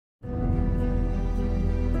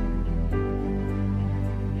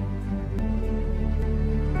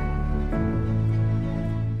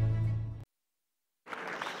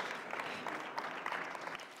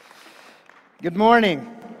Good morning.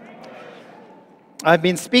 I've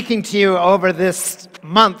been speaking to you over this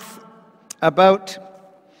month about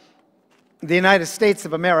the United States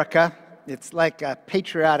of America. It's like a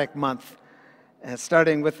patriotic month,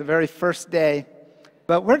 starting with the very first day.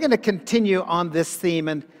 But we're going to continue on this theme,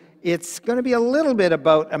 and it's going to be a little bit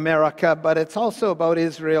about America, but it's also about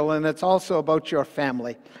Israel, and it's also about your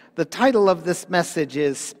family. The title of this message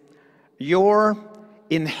is Your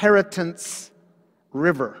Inheritance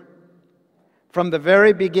River. From the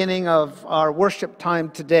very beginning of our worship time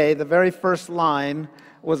today, the very first line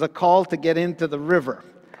was a call to get into the river.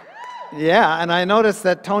 Yeah, and I noticed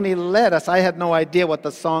that Tony led us. I had no idea what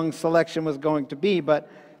the song selection was going to be, but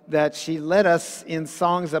that she led us in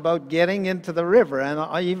songs about getting into the river.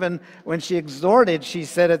 And even when she exhorted, she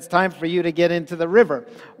said, it's time for you to get into the river.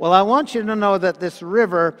 Well, I want you to know that this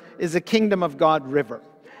river is a kingdom of God river.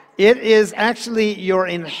 It is actually your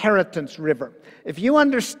inheritance river. If you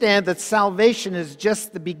understand that salvation is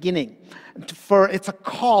just the beginning, it's a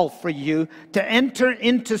call for you to enter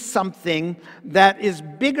into something that is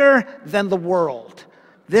bigger than the world.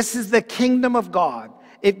 This is the kingdom of God.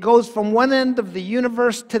 It goes from one end of the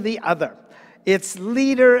universe to the other. Its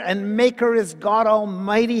leader and maker is God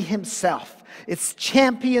Almighty Himself. Its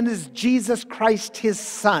champion is Jesus Christ, His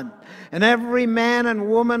Son. And every man and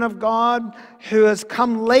woman of God who has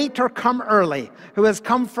come late or come early, who has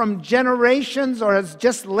come from generations or has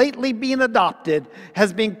just lately been adopted,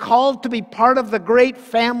 has been called to be part of the great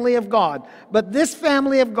family of God. But this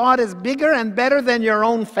family of God is bigger and better than your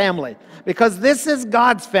own family, because this is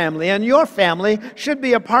God's family, and your family should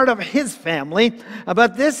be a part of His family.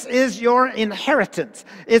 But this is your inheritance.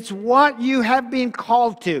 It's what you have been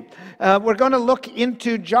called to. We're going to look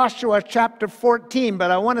into Joshua chapter 14,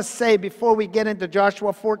 but I want to say before we get into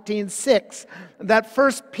Joshua 14:6, that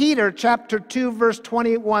 1 Peter chapter 2 verse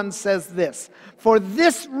 21 says this: for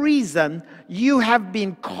this reason you have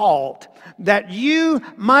been called, that you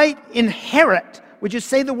might inherit. Would you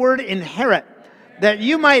say the word inherit? That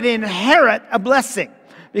you might inherit a blessing.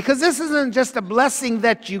 Because this isn't just a blessing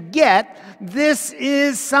that you get. This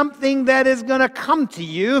is something that is going to come to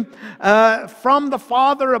you from the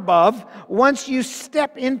Father above once you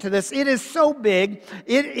step into this. It is so big.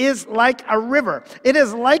 It is like a river. It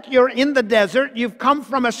is like you're in the desert. You've come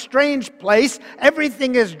from a strange place.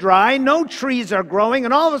 Everything is dry. No trees are growing.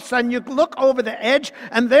 And all of a sudden you look over the edge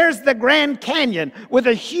and there's the Grand Canyon with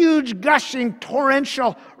a huge gushing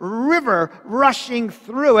torrential river rushing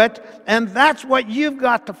through it. And that's what you've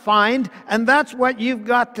got to find, and that's what you've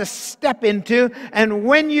got to step into. And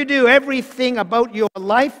when you do, everything about your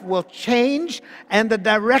life will change, and the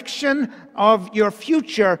direction of your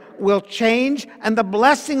future will change, and the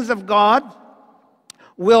blessings of God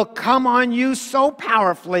will come on you so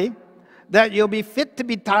powerfully that you'll be fit to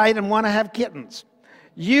be tied and want to have kittens.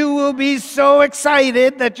 You will be so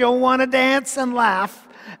excited that you'll want to dance and laugh.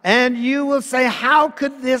 And you will say, how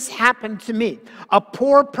could this happen to me? A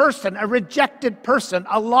poor person, a rejected person,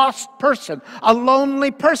 a lost person, a lonely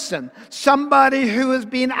person, somebody who has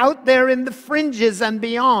been out there in the fringes and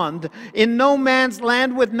beyond, in no man's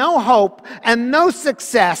land with no hope and no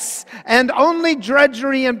success and only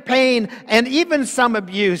drudgery and pain and even some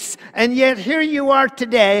abuse. And yet here you are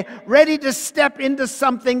today, ready to step into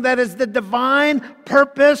something that is the divine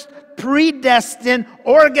purpose, predestined,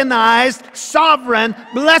 organized, sovereign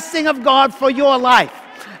blessing of God for your life.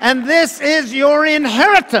 And this is your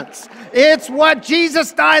inheritance. It's what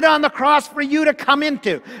Jesus died on the cross for you to come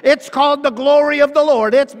into. It's called the glory of the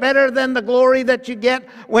Lord. It's better than the glory that you get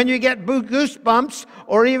when you get goosebumps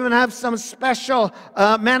or even have some special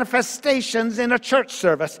manifestations in a church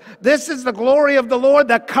service. This is the glory of the Lord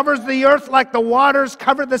that covers the earth like the waters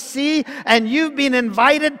cover the sea, and you've been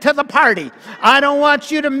invited to the party. I don't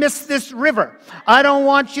want you to miss this river. I don't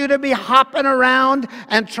want you to be hopping around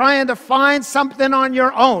and trying to find something on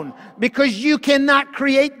your own, because you cannot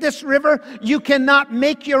create this river. You cannot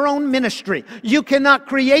make your own ministry. You cannot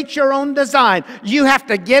create your own design. You have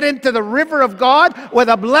to get into the river of God where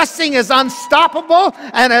the blessing is unstoppable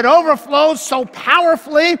and it overflows so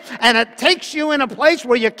powerfully, and it takes you in a place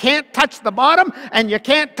where you can't touch the bottom and you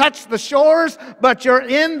can't touch the shores, but you're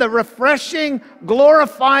in the refreshing,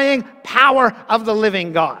 glorifying power of the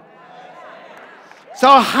living God.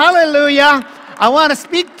 So hallelujah, I want to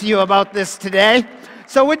speak to you about this today.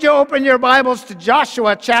 So would you open your Bibles to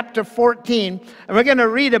Joshua chapter 14, and we're going to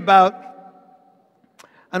read about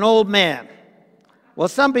an old man. Well,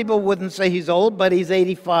 some people wouldn't say he's old, but he's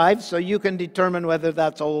 85, so you can determine whether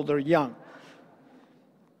that's old or young.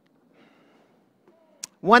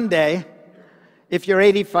 One day, if you're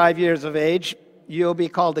 85 years of age, you'll be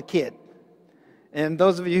called a kid. And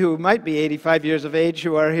those of you who might be 85 years of age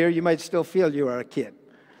who are here, you might still feel you are a kid.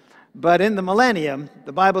 But in the millennium,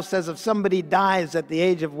 the Bible says if somebody dies at the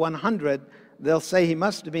age of 100, they'll say he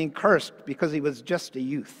must have been cursed because he was just a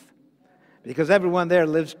youth. Because everyone there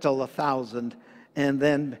lives till 1,000 and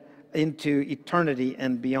then into eternity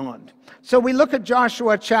and beyond. So we look at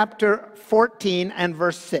Joshua chapter 14 and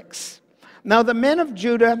verse 6. Now the men of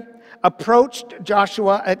Judah approached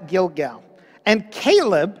Joshua at Gilgal, and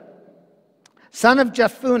Caleb, son of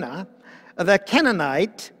Jephunneh, the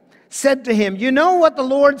Canaanite, said to him, "You know what the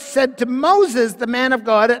Lord said to Moses, the man of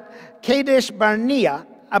God, at Kadesh Barnea,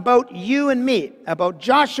 about you and me, about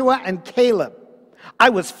Joshua and Caleb. I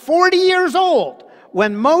was 40 years old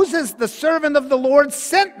when Moses, the servant of the Lord,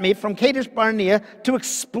 sent me from Kadesh Barnea to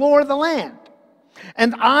explore the land.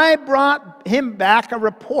 And I brought him back a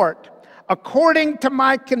report according to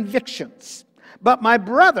my convictions. But my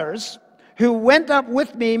brothers who went up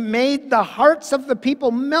with me made the hearts of the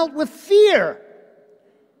people melt with fear.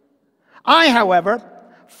 I, however,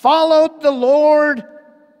 followed the Lord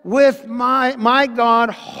with my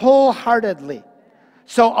God wholeheartedly.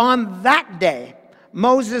 So on that day,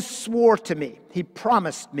 Moses swore to me, he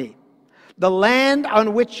promised me, the land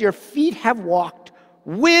on which your feet have walked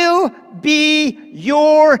will be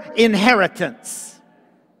your inheritance,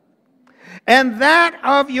 and that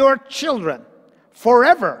of your children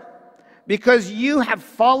forever, because you have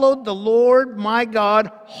followed the Lord my God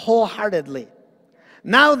wholeheartedly.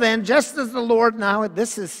 Now then, just as the Lord now,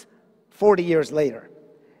 this is 40 years later,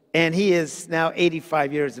 and he is now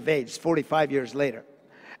 85 years of age, 45 years later.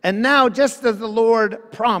 And now, just as the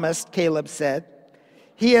Lord promised, Caleb said,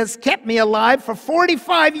 he has kept me alive for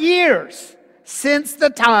 45 years since the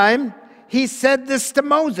time he said this to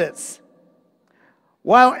Moses,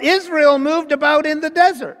 while Israel moved about in the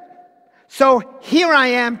desert. So here I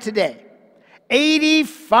am today,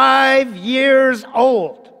 85 years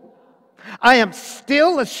old. I am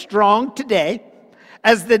still as strong today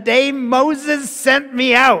as the day Moses sent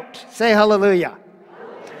me out. Say hallelujah.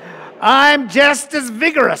 I'm just as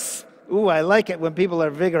vigorous. Ooh, I like it when people are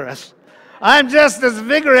vigorous. I'm just as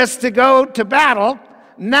vigorous to go to battle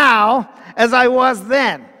now as I was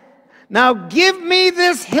then. Now give me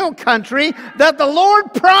this hill country that the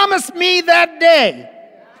Lord promised me that day,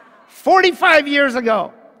 45 years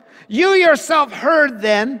ago. You yourself heard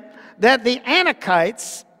then that the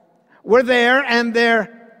Anakites were there and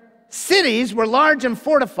their cities were large and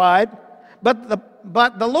fortified, but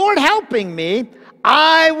the Lord helping me,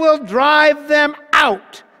 I will drive them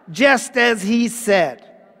out, just as he said.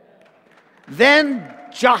 Then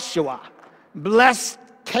Joshua blessed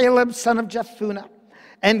Caleb, son of Jephunneh,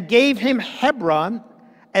 and gave him Hebron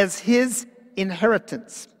as his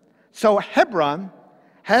inheritance. So Hebron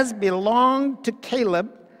has belonged to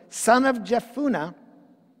Caleb, son of Jephunneh,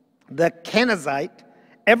 the Kenizzite,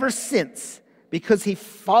 ever since, because he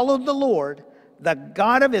followed the Lord, the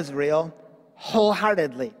God of Israel,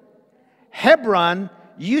 wholeheartedly. Hebron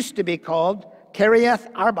used to be called Kiriath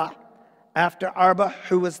Arba, after Arba,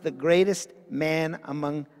 who was the greatest man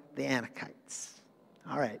among the Anakites.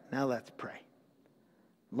 All right, now let's pray.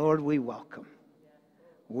 Lord, we welcome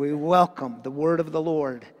the word of the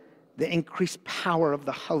Lord, the increased power of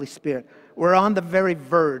the Holy Spirit. We're on the very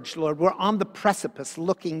verge, Lord. We're on the precipice,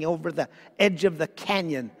 looking over the edge of the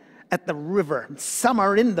canyon at the river. Some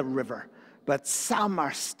are in the river, but some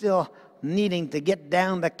are still needing to get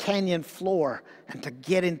down the canyon floor and to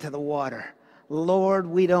get into the water. Lord,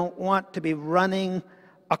 we don't want to be running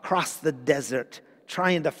across the desert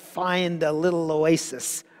trying to find a little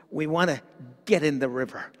oasis. We want to get in the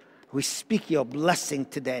river. We speak your blessing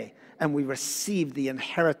today, and we receive the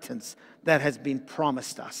inheritance that has been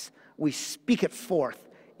promised us. We speak it forth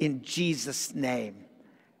in Jesus' name.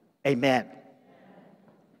 Amen.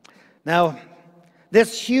 Now,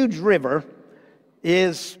 this huge river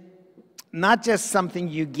is not just something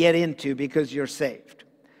you get into because you're saved.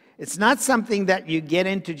 It's not something that you get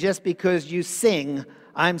into just because you sing,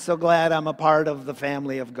 "I'm so glad I'm a part of the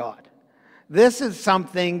family of God." This is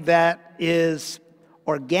something that is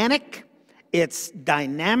organic, it's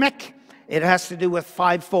dynamic, it has to do with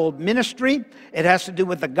fivefold ministry, it has to do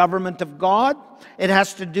with the government of God, it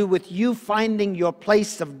has to do with you finding your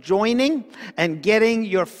place of joining and getting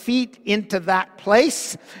your feet into that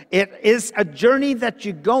place. It is a journey that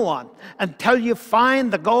you go on until you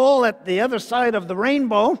find the goal at the other side of the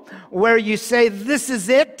rainbow, where you say, this is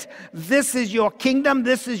it, this is your kingdom,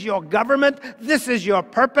 this is your government, this is your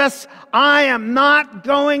purpose. I am not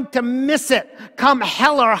going to miss it, come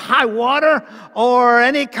hell or high water or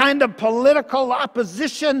any kind of political political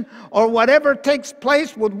opposition or whatever takes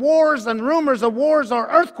place with wars and rumors of wars or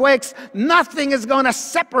earthquakes, nothing is going to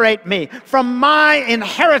separate me from my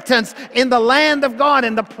inheritance in the land of God,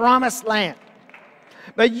 in the promised land.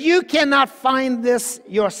 But you cannot find this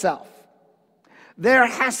yourself. There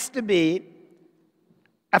has to be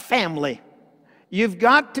a family. You've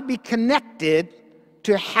got to be connected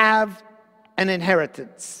to have an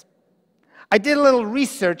inheritance. I did a little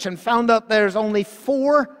research and found out there's only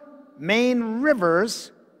 4 main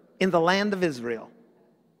rivers in the land of Israel.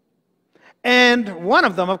 And one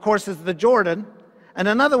of them, of course, is the Jordan. And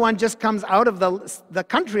another one just comes out of the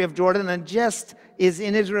country of Jordan and just is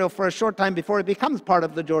in Israel for a short time before it becomes part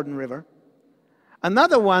of the Jordan River.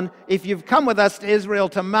 Another one, if you've come with us to Israel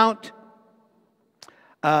to Mount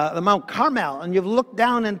Carmel, and you've looked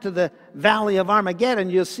down into the valley of Armageddon,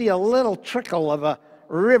 you'll see a little trickle of a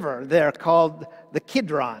river there called the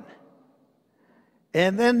Kidron.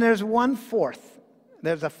 And then there's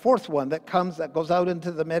there's a fourth one that goes out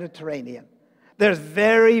into the Mediterranean. There's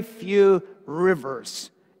very few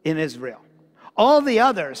rivers in Israel. All the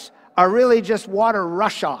others are really just water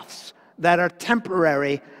rush-offs that are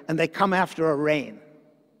temporary, and they come after a rain.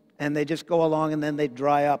 And they just go along, and then they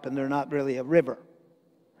dry up, and they're not really a river.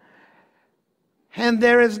 And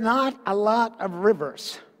there is not a lot of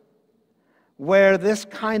rivers where this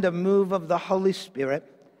kind of move of the Holy Spirit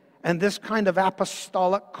and this kind of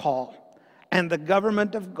apostolic call and the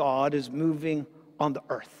government of God is moving on the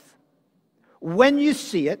earth. When you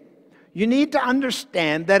see it, you need to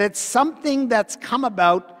understand that it's something that's come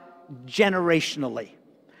about generationally.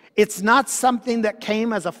 It's not something that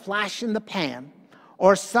came as a flash in the pan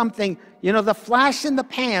or something. You know, the flash in the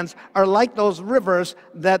pans are like those rivers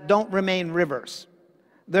that don't remain rivers.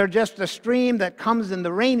 They're just a stream that comes in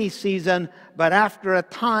the rainy season, but after a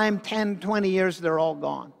time, 10, 20 years, they're all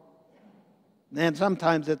gone. And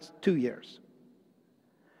sometimes it's 2 years.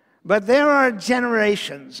 But there are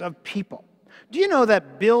generations of people. Do you know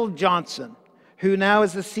that Bill Johnson, who now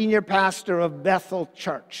is the senior pastor of Bethel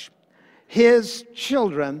Church, his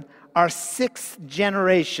children are 6th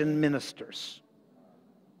generation ministers?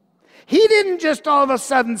 He didn't just all of a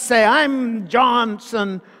sudden say, I'm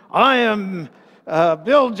Johnson, I am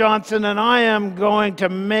Bill Johnson, and I am going to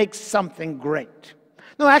make something great.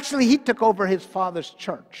 No, actually, he took over his father's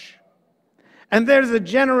church. And there's a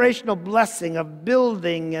generational blessing of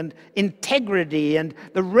building and integrity and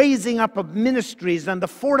the raising up of ministries and the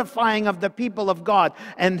fortifying of the people of God.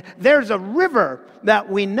 And there's a river that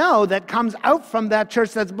we know that comes out from that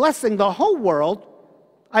church that's blessing the whole world.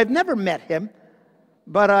 I've never met him,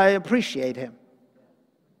 but I appreciate him.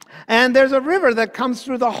 And there's a river that comes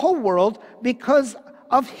through the whole world because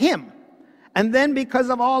of him. And then because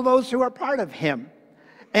of all those who are part of him.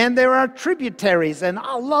 And there are tributaries and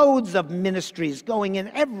loads of ministries going in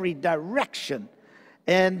every direction.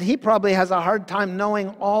 And he probably has a hard time knowing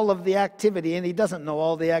all of the activity, and he doesn't know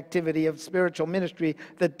all the activity of spiritual ministry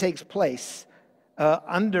that takes place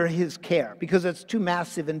under his care because it's too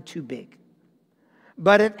massive and too big.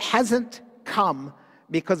 But it hasn't come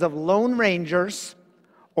because of lone rangers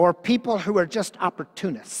or people who are just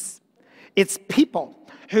opportunists. It's people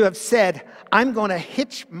who have said, I'm going to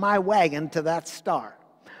hitch my wagon to that star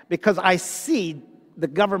because I see the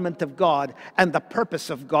government of God and the purpose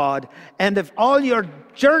of God. And if all your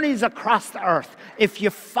journeys across the earth, if you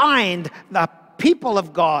find the people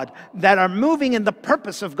of God that are moving in the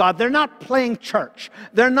purpose of God, they're not playing church.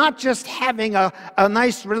 They're not just having a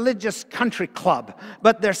nice religious country club,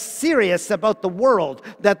 but they're serious about the world,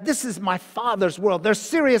 that this is my Father's world. They're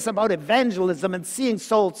serious about evangelism and seeing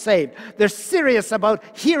souls saved. They're serious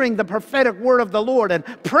about hearing the prophetic word of the Lord and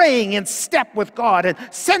praying in step with God and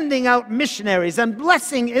sending out missionaries and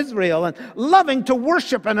blessing Israel and loving to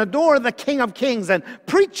worship and adore the King of Kings and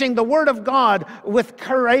preaching the word of God with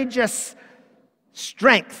courageous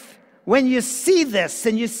strength. When you see this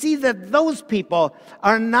and you see that those people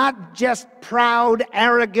are not just proud,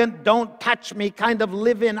 arrogant, don't touch me, kind of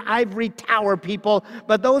live in ivory tower people,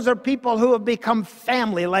 but those are people who have become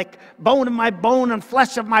family, like bone of my bone and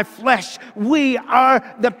flesh of my flesh. We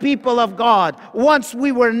are the people of God. Once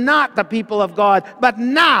we were not the people of God, but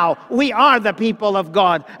now we are the people of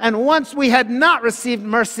God. And once we had not received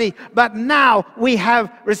mercy, but now we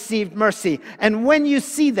have received mercy. And when you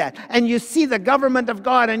see that, and you see the government of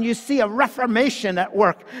God, and you see a reformation at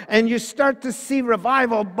work, and you start to see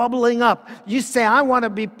revival bubbling up, you say, I want to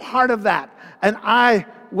be part of that, and I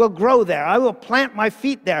will grow there. I will plant my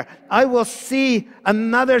feet there. I will see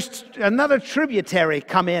another tributary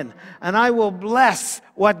come in, and I will bless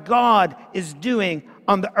what God is doing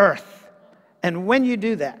on the earth. And when you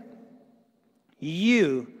do that,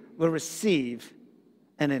 you will receive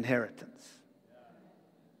an inheritance.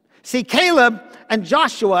 See, Caleb and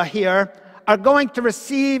Joshua here are going to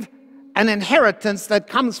receive an inheritance that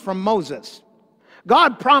comes from Moses.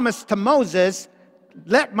 God promised to Moses,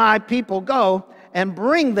 let my people go and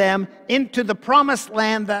bring them into the promised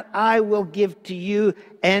land that I will give to you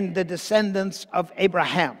and the descendants of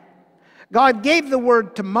Abraham. God gave the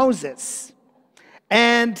word to Moses,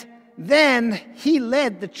 and then he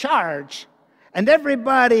led the charge. And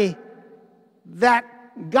everybody that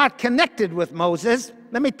got connected with Moses,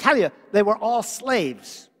 let me tell you, they were all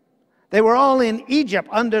slaves. They were all in Egypt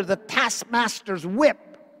under the taskmaster's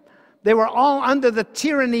whip. They were all under the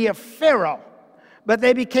tyranny of Pharaoh. But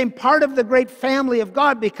they became part of the great family of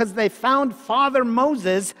God because they found Father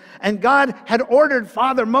Moses, and God had ordered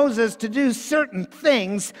Father Moses to do certain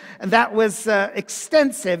things, and that was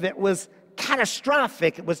extensive. It was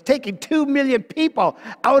catastrophic. It was taking 2 million people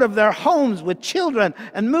out of their homes with children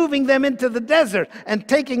and moving them into the desert and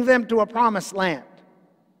taking them to a promised land.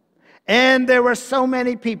 And there were so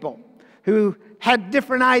many people who had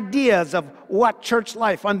different ideas of what church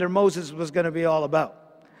life under Moses was going to be all about.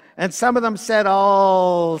 And some of them said,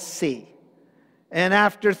 I'll see. And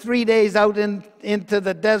after 3 days out into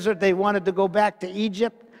the desert, they wanted to go back to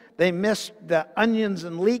Egypt. They missed the onions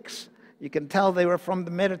and leeks. You can tell they were from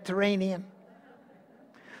the Mediterranean.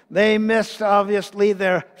 They missed, obviously,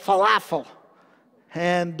 their falafel.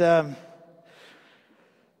 And, the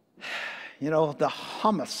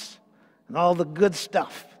hummus and all the good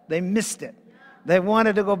stuff. They missed it. They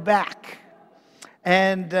wanted to go back.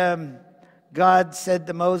 And God said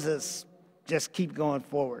to Moses, just keep going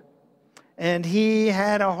forward. And he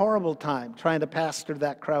had a horrible time trying to pastor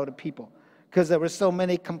that crowd of people because there were so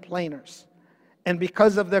many complainers. And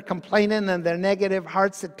because of their complaining and their negative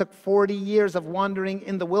hearts, it took 40 years of wandering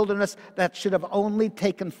in the wilderness that should have only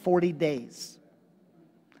taken 40 days.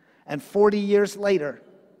 And 40 years later,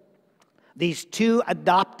 these two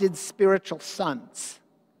adopted spiritual sons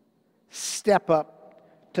step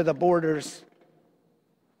up to the borders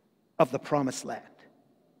of the promised land.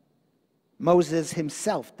 Moses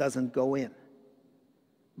himself doesn't go in,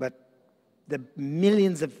 but the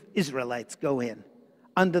millions of Israelites go in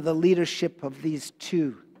under the leadership of these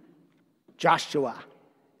two, Joshua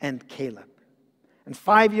and Caleb. And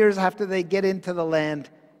 5 years after they get into the land,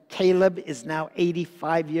 Caleb is now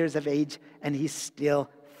 85 years of age, and he's still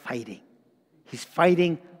fighting. He's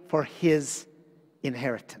fighting for his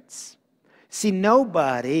inheritance. See,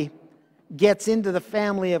 nobody gets into the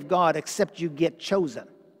family of God except you get chosen.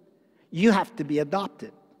 You have to be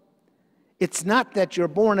adopted. It's not that you're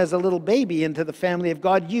born as a little baby into the family of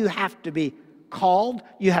God. You have to be called,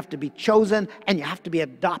 you have to be chosen, and you have to be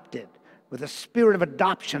adopted. With a spirit of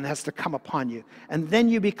adoption has to come upon you. And then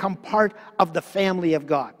you become part of the family of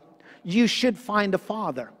God. You should find a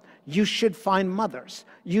father. You should find mothers.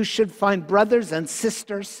 You should find brothers and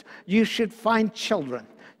sisters. You should find children.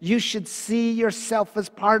 You should see yourself as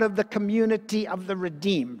part of the community of the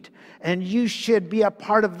redeemed. And you should be a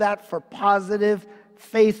part of that for positive,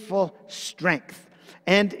 faithful strength.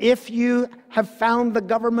 And if you have found the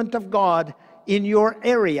government of God in your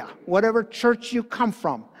area, whatever church you come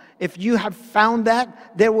from, if you have found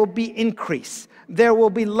that, there will be increase. There will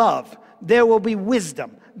be love. There will be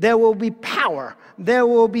wisdom. There will be power. There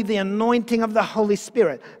will be the anointing of the Holy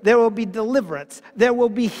Spirit. There will be deliverance. There will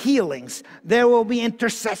be healings. There will be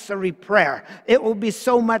intercessory prayer. It will be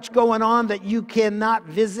so much going on that you cannot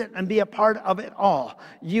visit and be a part of it all.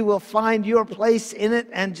 You will find your place in it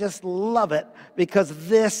and just love it because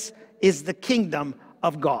this is the kingdom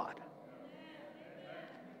of God.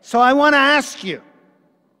 So I want to ask you,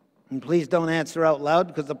 and please don't answer out loud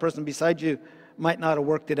because the person beside you might not have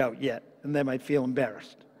worked it out yet and they might feel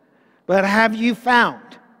embarrassed. But have you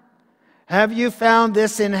found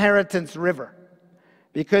this inheritance river?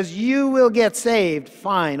 Because you will get saved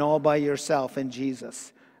fine all by yourself in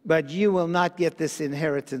Jesus. But you will not get this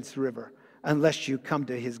inheritance river unless you come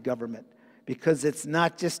to his government. Because it's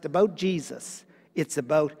not just about Jesus. It's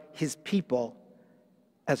about his people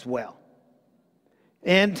as well.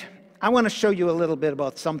 And I want to show you a little bit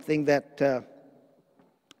about something that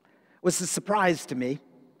was a surprise to me.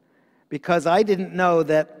 Because I didn't know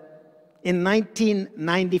that in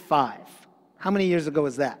 1995, how many years ago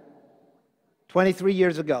was that? 23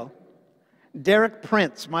 years ago, Derek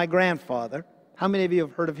Prince, my grandfather, how many of you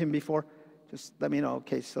have heard of him before? Just let me know.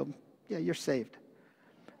 Okay, so, yeah, you're saved.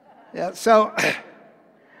 Yeah, so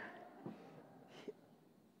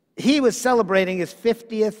he was celebrating his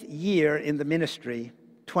 50th year in the ministry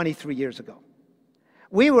 23 years ago.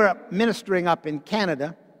 We were ministering up in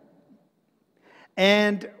Canada,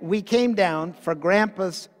 and we came down for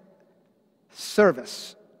Grandpa's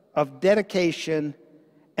service of dedication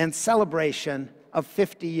and celebration of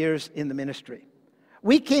 50 years in the ministry.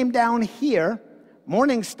 We came down here.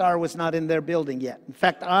 Morning Star was not in their building yet. In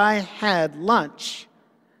fact, I had lunch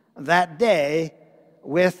that day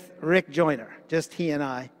with Rick Joyner, just he and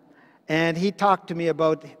I. And he talked to me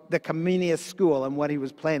about the Comenius School and what he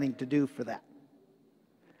was planning to do for that.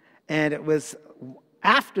 And it was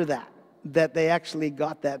after that that they actually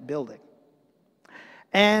got that building.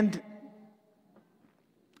 And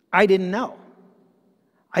I didn't know.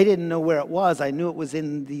 I didn't know where it was. I knew it was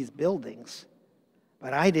in these buildings.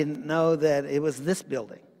 But I didn't know that it was this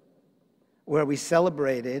building where we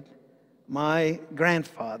celebrated my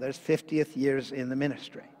grandfather's 50th years in the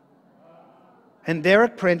ministry. And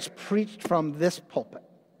Derek Prince preached from this pulpit,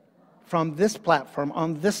 from this platform,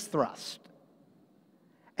 on this thrust,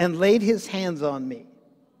 and laid his hands on me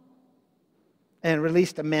and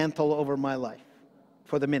released a mantle over my life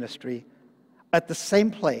for the ministry at the same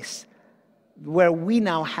place where we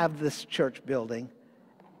now have this church building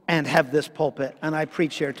and have this pulpit, and I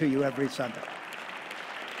preach here to you every Sunday.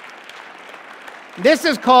 This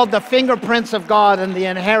is called the fingerprints of God and the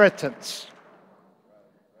inheritance.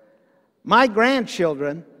 My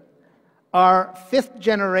grandchildren are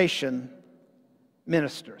fifth-generation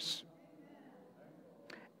ministers.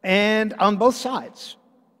 And on both sides,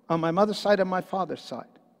 on my mother's side and my father's side.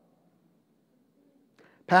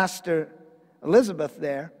 Pastor Elizabeth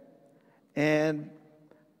there and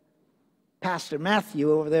Pastor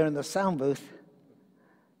Matthew over there in the sound booth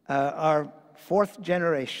are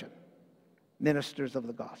fourth-generation ministers of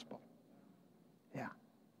the gospel. Yeah.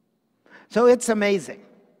 So it's amazing.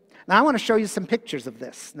 Now, I want to show you some pictures of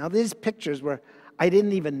this. Now, these pictures were, I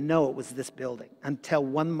didn't even know it was this building until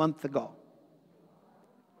 1 month ago.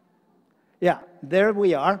 Yeah, there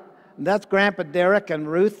we are. That's Grandpa Derek and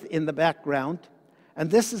Ruth in the background. And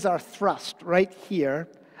this is our thrust right here.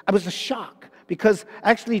 I was a shock because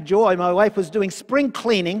actually Joy, my wife, was doing spring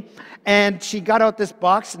cleaning, and she got out this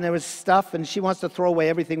box, and there was stuff, and she wants to throw away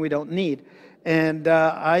everything we don't need. And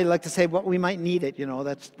I like to say, well, we might need it, you know.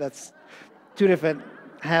 That's two different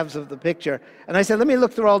halves of the picture. And I said, let me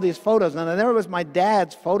look through all these photos. And there was my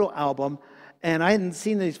dad's photo album, and I hadn't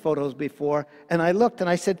seen these photos before. And I looked, and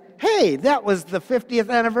I said, hey, that was the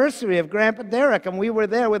 50th anniversary of Grandpa Derek, and we were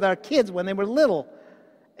there with our kids when they were little.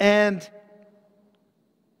 And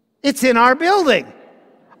it's in our building.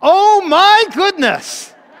 Oh, my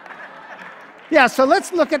goodness. Yeah, so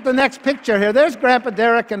let's look at the next picture here. There's Grandpa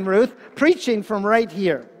Derek and Ruth preaching from right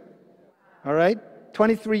here. All right,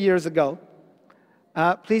 23 years ago.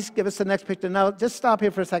 Please give us the next picture. Now, just stop here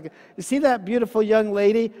for a second. You see that beautiful young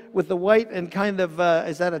lady with the white and kind of,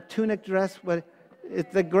 is that a tunic dress? What?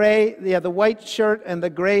 It's the gray, yeah, the white shirt and the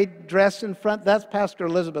gray dress in front. That's Pastor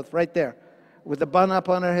Elizabeth right there with the bun up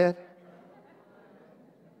on her head.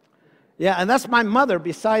 Yeah, and that's my mother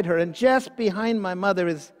beside her. And just behind my mother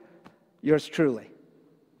is yours truly.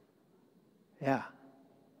 Yeah.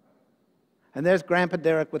 And there's Grandpa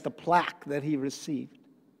Derek with the plaque that he received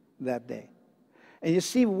that day. And you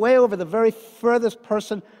see way over the very furthest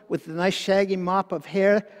person with the nice shaggy mop of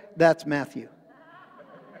hair, that's Matthew.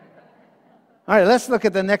 All right, let's look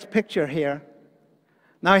at the next picture here.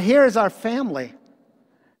 Now here's our family,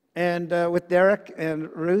 and with Derek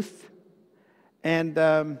and Ruth. And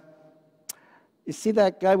you see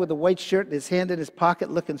that guy with the white shirt and his hand in his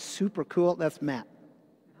pocket looking super cool? That's Matt.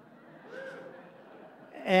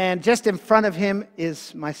 And just in front of him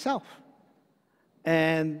is myself.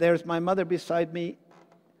 And there's my mother beside me,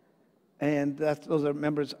 and those are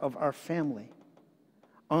members of our family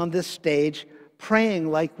on this stage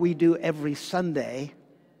praying like we do every Sunday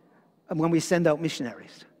when we send out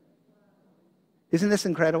missionaries. Isn't this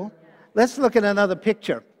incredible? Let's look at another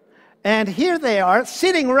picture. And here they are,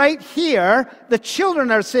 sitting right here. The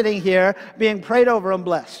children are sitting here being prayed over and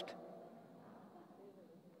blessed.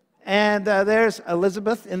 And there's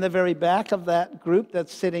Elizabeth in the very back of that group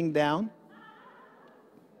that's sitting down.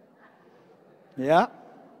 Yeah.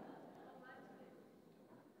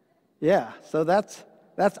 Yeah, so that's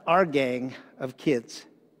our gang of kids.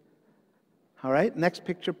 All right, next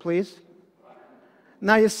picture, please.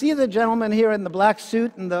 Now, you see the gentleman here in the black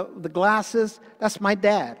suit and the glasses? That's my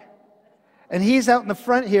dad. And he's out in the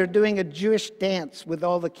front here doing a Jewish dance with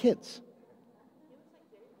all the kids.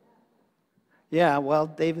 Yeah, well,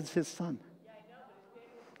 David's his son.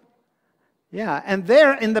 Yeah, and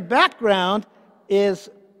there in the background is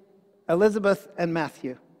Elizabeth and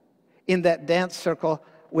Matthew in that dance circle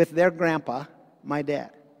with their grandpa, my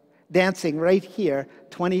dad, dancing right here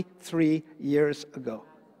 23 years ago.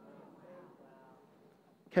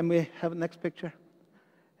 Can we have the next picture?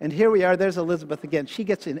 And here we are. There's Elizabeth again. She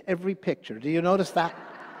gets in every picture. Do you notice that?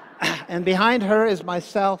 And behind her is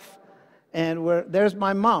myself, and there's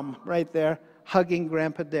my mom right there hugging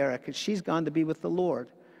Grandpa Derek, and she's gone to be with the Lord.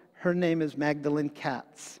 Her name is Magdalene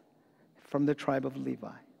Katz from the tribe of Levi.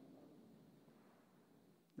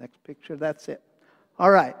 Next picture, that's it.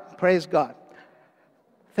 All right, praise God.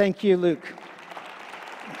 Thank you, Luke.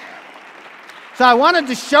 So I wanted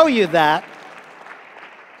to show you that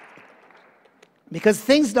because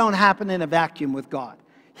things don't happen in a vacuum with God.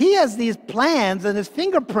 He has these plans and his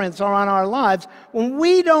fingerprints are on our lives when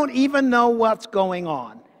we don't even know what's going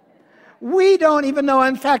on. We don't even know.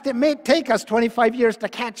 In fact, it may take us 25 years to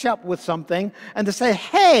catch up with something and to say,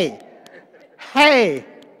 hey,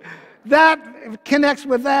 that connects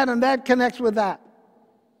with that and that connects with that.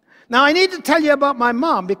 Now, I need to tell you about my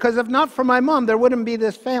mom, because if not for my mom, there wouldn't be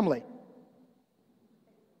this family.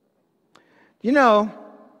 You know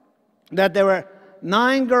that there were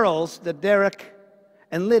 9 girls that Derek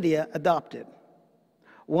and Lydia adopted.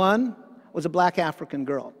 One was a black African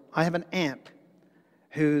girl. I have an aunt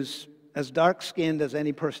who's as dark-skinned as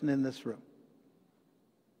any person in this room.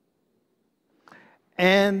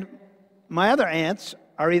 And my other aunts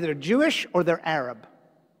are either Jewish or they're Arab.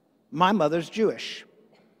 My mother's Jewish.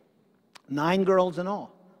 9 girls in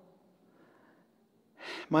all.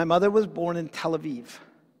 My mother was born in Tel Aviv,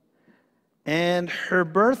 and her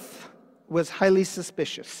birth was highly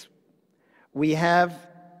suspicious. We have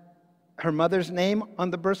her mother's name on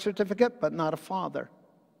the birth certificate, but not a father.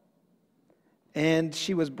 And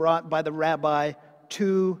she was brought by the rabbi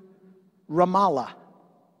to Ramallah,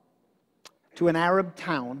 to an Arab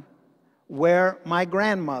town where my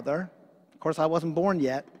grandmother, of course I wasn't born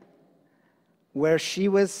yet, where she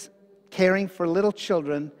was caring for little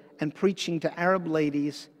children and preaching to Arab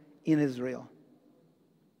ladies in Israel.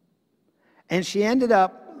 And she ended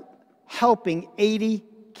up helping 80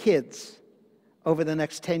 kids over the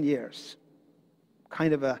next 10 years.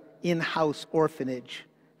 Kind of a in-house orphanage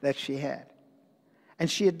that she had.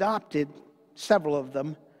 And she adopted several of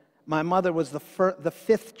them. My mother was the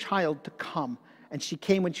 5th child to come, and she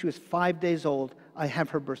came when she was 5 days old. I have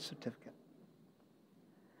her birth certificate.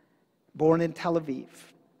 Born in Tel Aviv.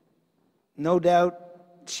 No doubt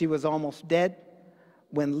she was almost dead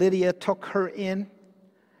when Lydia took her in,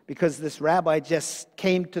 because this rabbi just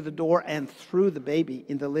came to the door and threw the baby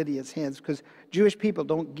into Lydia's hands, because Jewish people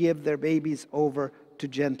don't give their babies over to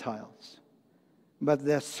Gentiles. But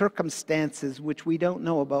the circumstances which we don't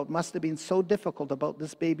know about must have been so difficult about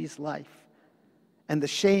this baby's life, and the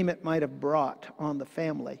shame it might have brought on the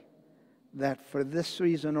family, that for this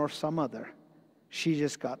reason or some other, she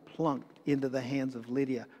just got plunked into the hands of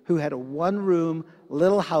Lydia, who had a 1-room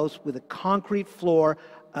little house with a concrete floor,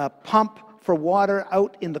 a pump for water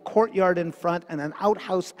out in the courtyard in front, and an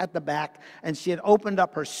outhouse at the back. And she had opened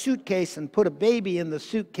up her suitcase and put a baby in the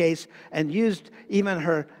suitcase and used even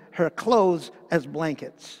her clothes as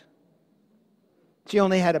blankets. She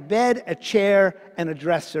only had a bed, a chair, and a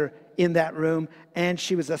dresser in that room, and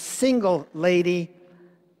she was a single lady,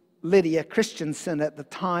 Lydia Christensen at the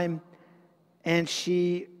time, and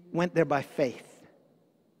she went there by faith.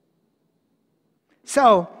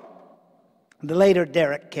 So, the later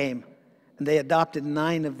Derek came, and they adopted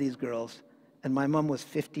 9 of these girls, and my mom was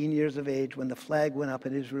 15 years of age when the flag went up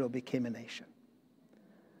and Israel became a nation.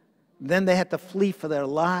 Then they had to flee for their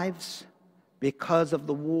lives because of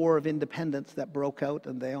the war of independence that broke out,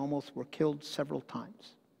 and they almost were killed several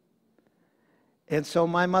times. And so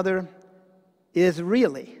my mother is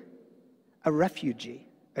really a refugee,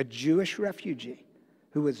 a Jewish refugee,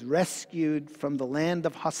 who was rescued from the land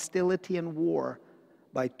of hostility and war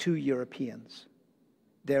by 2 Europeans,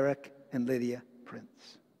 Derek and Lydia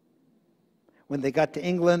Prince. When they got to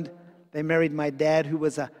England, they married my dad, who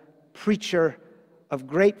was a preacher of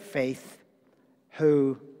great faith,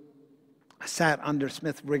 who sat under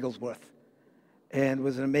Smith Wigglesworth and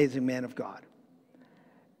was an amazing man of God.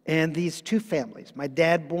 And these 2 families, my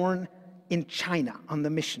dad born in China on the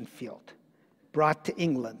mission field, brought to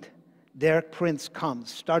England. Derek Prince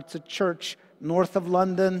comes, starts a church north of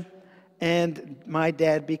London, and my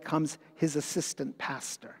dad becomes his assistant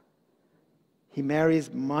pastor. He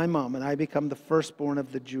marries my mom, and I become the firstborn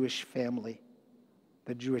of the Jewish family,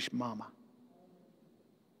 the Jewish mama.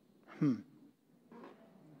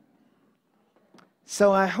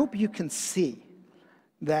 So I hope you can see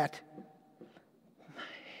that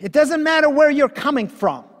it doesn't matter where you're coming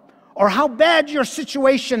from, or how bad your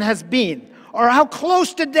situation has been, or how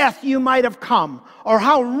close to death you might have come, or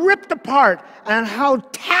how ripped apart and how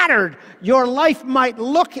tattered your life might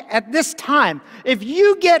look at this time, if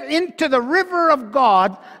you get into the river of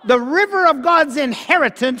God, the river of God's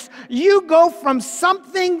inheritance, you go from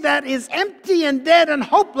something that is empty and dead and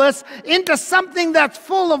hopeless into something that's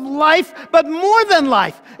full of life, but more than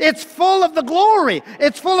life. It's full of the glory.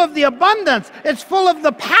 It's full of the abundance. It's full of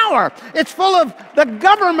the power. It's full of the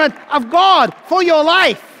government of God for your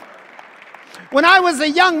life. When I was a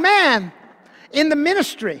young man in the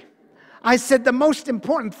ministry, I said the most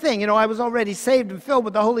important thing, I was already saved and filled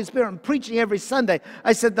with the Holy Spirit and preaching every Sunday.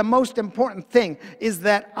 I said the most important thing is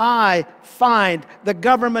that I find the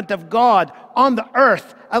government of God on the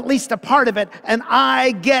earth, at least a part of it, and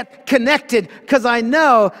I get connected because I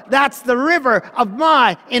know that's the river of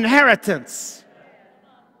my inheritance.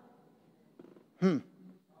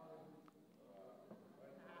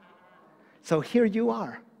 So here you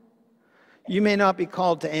are. You may not be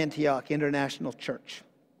called to Antioch International Church.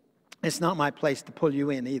 It's not my place to pull you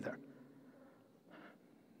in either.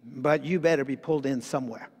 But you better be pulled in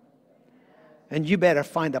somewhere. And you better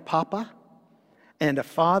find a papa and a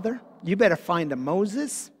father. You better find a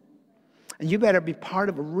Moses. And you better be part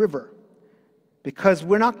of a river. Because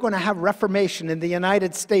we're not going to have reformation in the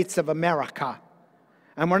United States of America.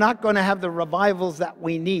 And we're not going to have the revivals that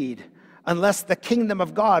we need unless the kingdom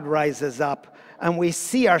of God rises up and we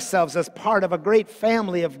see ourselves as part of a great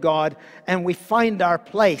family of God and we find our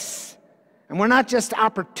place. And we're not just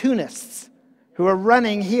opportunists who are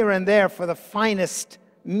running here and there for the finest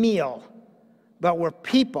meal, but we're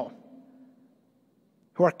people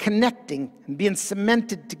who are connecting and being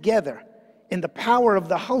cemented together in the power of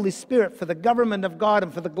the Holy Spirit for the government of God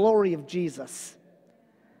and for the glory of Jesus.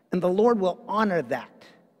 And the Lord will honor that,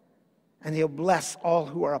 and He'll bless all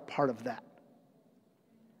who are a part of that.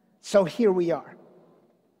 So here we are.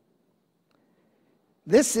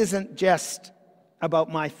 This isn't just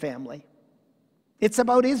about my family. It's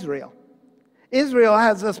about Israel. Israel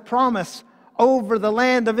has this promise over the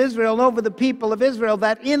land of Israel and over the people of Israel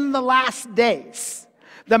that in the last days,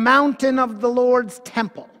 the mountain of the Lord's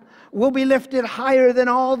temple will be lifted higher than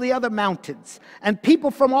all the other mountains. And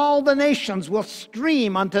people from all the nations will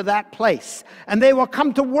stream unto that place. And they will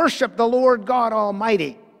come to worship the Lord God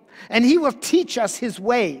Almighty. And He will teach us His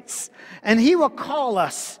ways. And He will call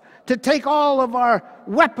us to take all of our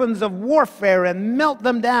weapons of warfare and melt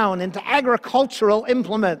them down into agricultural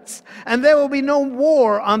implements. And there will be no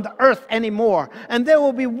war on the earth anymore. And there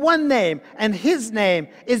will be one name, and His name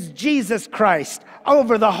is Jesus Christ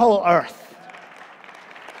over the whole earth.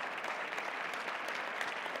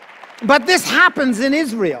 But this happens in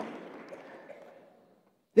Israel.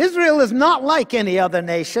 Israel is not like any other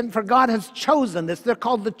nation, for God has chosen this. They're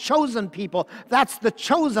called the chosen people. That's the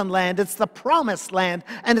chosen land. It's the promised land,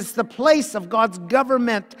 and it's the place of God's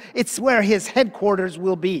government. It's where His headquarters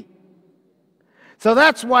will be. So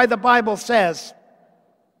that's why the Bible says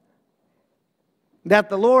that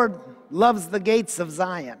the Lord loves the gates of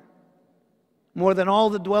Zion more than all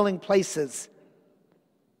the dwelling places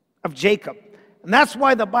of Jacob. And that's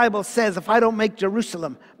why the Bible says, if I don't make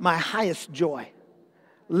Jerusalem my highest joy,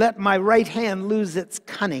 let my right hand lose its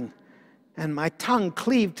cunning, and my tongue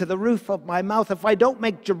cleave to the roof of my mouth, if I don't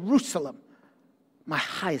make Jerusalem my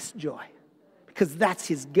highest joy. Because that's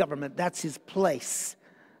His government, that's His place.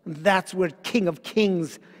 And that's where King of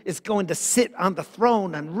Kings is going to sit on the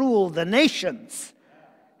throne and rule the nations.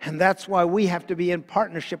 And that's why we have to be in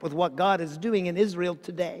partnership with what God is doing in Israel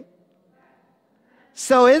today.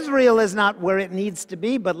 So Israel is not where it needs to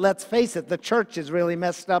be, but let's face it, the church is really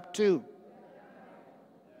messed up too.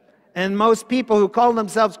 And most people who call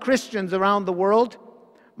themselves Christians around the world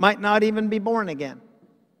might not even be born again.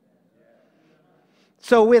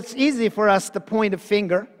 So it's easy for us to point a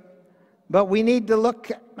finger, but we need to look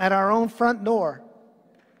at our own front door.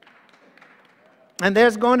 And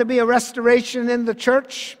there's going to be a restoration in the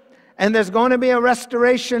church, and there's going to be a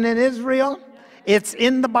restoration in Israel. It's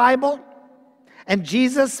in the Bible, and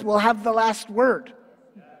Jesus will have the last word.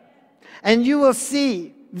 And you will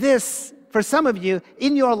see this, for some of you,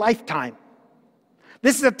 in your lifetime.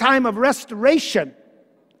 This is a time of restoration.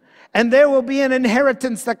 And there will be an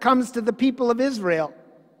inheritance that comes to the people of Israel.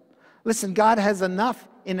 Listen, God has enough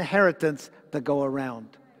inheritance to go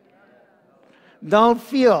around. Don't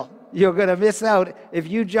feel you're going to miss out if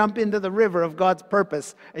you jump into the river of God's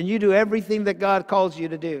purpose and you do everything that God calls you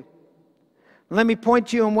to do. Let me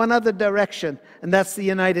point you in one other direction, and that's the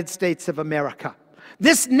United States of America.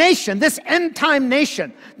 This nation, this end-time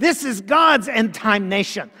nation, this is God's end-time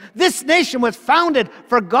nation. This nation was founded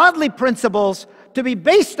for godly principles, to be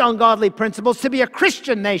based on godly principles, to be a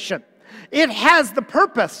Christian nation. It has the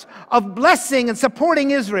purpose of blessing and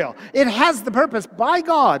supporting Israel. It has the purpose, by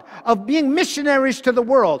God, of being missionaries to the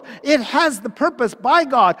world. It has the purpose, by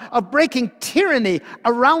God, of breaking tyranny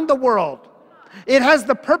around the world. It has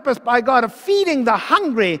the purpose, by God, of feeding the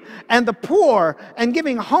hungry and the poor and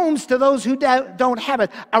giving homes to those who don't have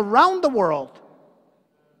it around the world.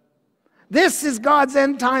 This is God's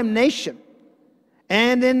end-time nation.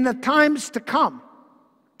 And in the times to come,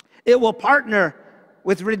 it will partner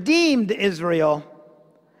with redeemed Israel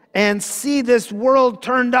and see this world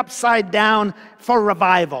turned upside down for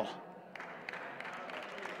revival.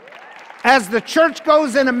 As the church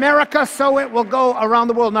goes in America, so it will go around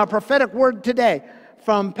the world. Now, prophetic word today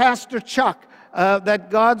from Pastor Chuck that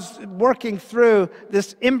God's working through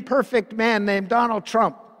this imperfect man named Donald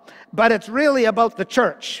Trump. But it's really about the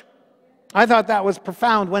church. I thought that was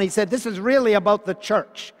profound when he said, this is really about the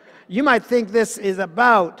church. You might think this is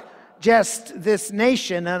about just this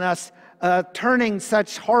nation and us turning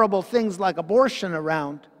such horrible things like abortion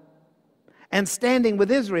around and standing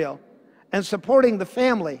with Israel and supporting the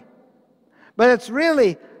family. But it's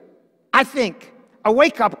really, I think, a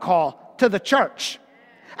wake-up call to the church.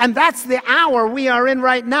 And that's the hour we are in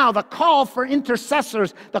right now. The call for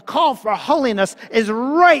intercessors, the call for holiness is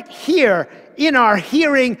right here in our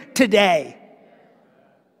hearing today.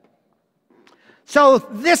 So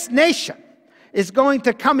this nation is going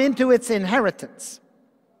to come into its inheritance.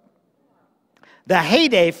 The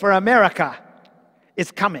heyday for America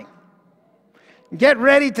is coming. Get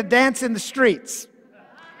ready to dance in the streets.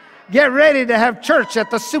 Get ready to have church at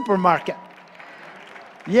the supermarket.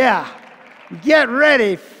 Yeah. Get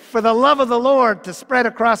ready for the love of the Lord to spread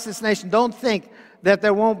across this nation. Don't think that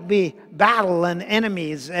there won't be battle and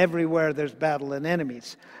enemies everywhere there's battle and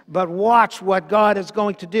enemies. But watch what God is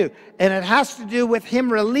going to do. And it has to do with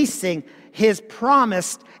Him releasing His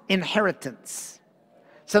promised inheritance.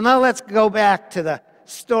 So now let's go back to the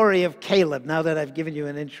story of Caleb, now that I've given you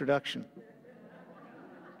an introduction.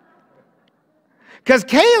 Because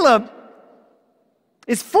Caleb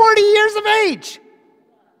is 40 years of age.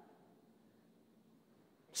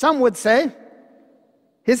 Some would say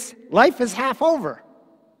his life is half over,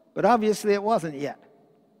 but obviously it wasn't yet.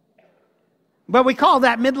 But we call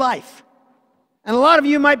that midlife. And a lot of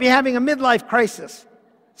you might be having a midlife crisis.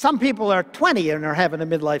 Some people are 20 and are having a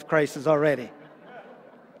midlife crisis already.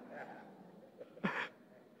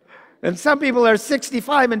 And some people are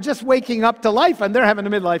 65 and just waking up to life and they're having a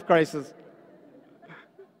midlife crisis.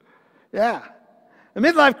 Yeah. The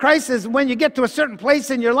midlife crisis is when you get to a certain place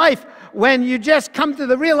in your life when you just come to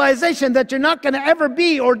the realization that you're not going to ever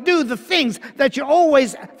be or do the things that you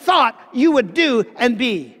always thought you would do and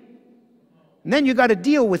be. And then you got to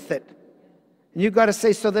deal with it. And you got to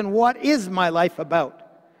say, so then what is my life about?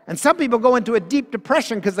 And some people go into a deep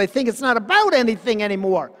depression because they think it's not about anything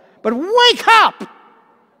anymore. But wake up!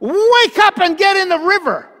 Wake up and get in the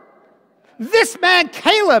river. This man,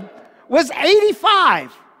 Caleb, was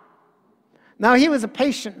 85. Now, he was a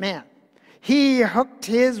patient man. He hooked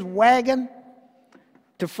his wagon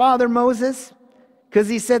to Father Moses because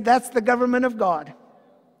he said that's the government of God.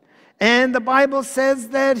 And the Bible says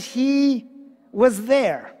that he was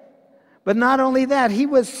there. But not only that, he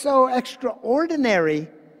was so extraordinary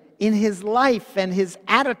in his life and his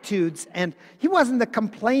attitudes. And he wasn't a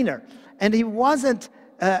complainer. And he wasn't,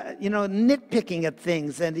 nitpicking at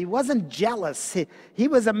things. And he wasn't jealous. He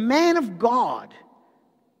was a man of God.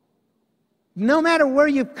 No matter where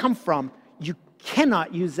you come from, you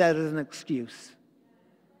cannot use that as an excuse.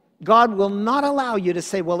 God will not allow you to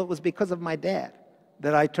say, well, it was because of my dad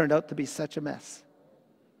that I turned out to be such a mess.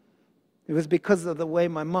 It was because of the way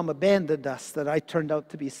my mom abandoned us that I turned out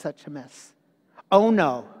to be such a mess. Oh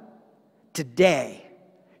no, today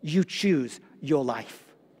you choose your life.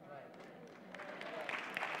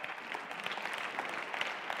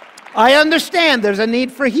 I understand there's a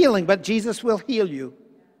need for healing, but Jesus will heal you.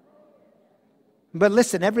 But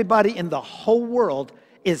listen, everybody in the whole world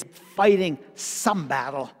is fighting some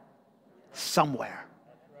battle somewhere.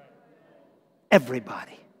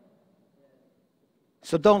 Everybody.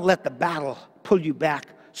 So don't let the battle pull you back,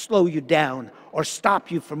 slow you down, or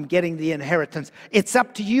stop you from getting the inheritance. It's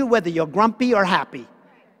up to you whether you're grumpy or happy.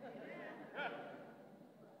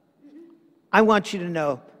 I want you to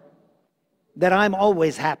know that I'm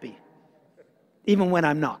always happy, even when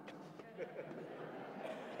I'm not.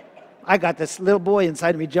 I got this little boy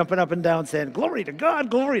inside of me jumping up and down saying, glory to God,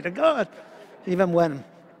 glory to God. Even when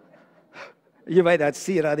you might not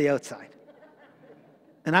see it on the outside.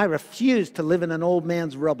 And I refuse to live in an old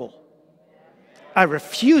man's rubble. I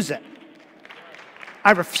refuse it.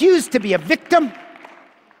 I refuse to be a victim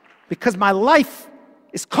because my life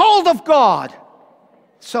is called of God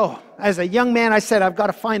So, as a young man, I said, I've got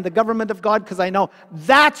to find the government of God because I know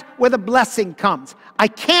that's where the blessing comes. I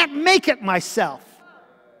can't make it myself.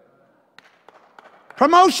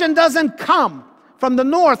 Promotion doesn't come from the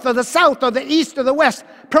north or the south or the east or the west.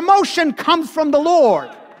 Promotion comes from the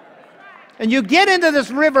Lord. And you get into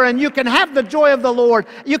this river and you can have the joy of the Lord.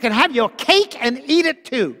 You can have your cake and eat it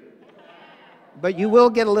too. But you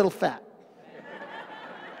will get a little fat.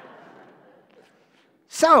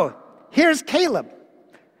 So, here's Caleb.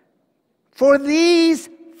 For these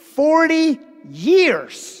 40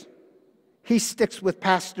 years, he sticks with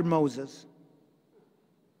Pastor Moses.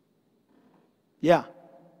 Yeah.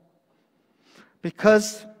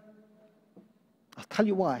 Because, I'll tell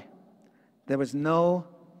you why. There was no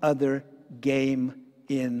other game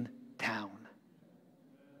in town.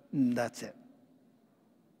 That's it.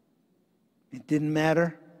 It didn't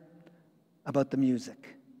matter about the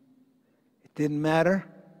music. It didn't matter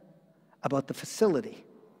about the facility.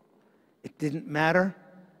 It didn't matter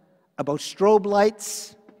about strobe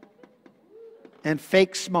lights and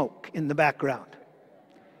fake smoke in the background.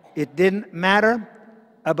 It didn't matter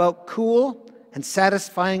about cool and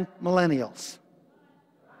satisfying millennials.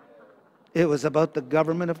 It was about the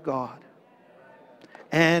government of God.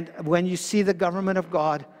 And when you see the government of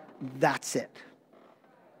God, that's it.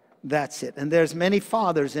 That's it. And there's many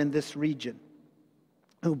fathers in this region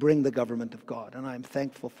who bring the government of God, and I'm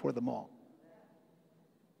thankful for them all.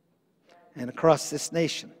 And across this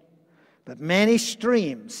nation. But many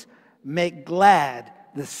streams make glad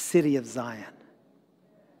the city of Zion.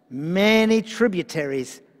 Many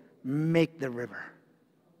tributaries make the river.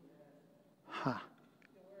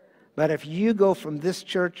 But if you go from this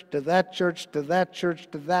church to that church to that church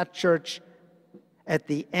to that church, at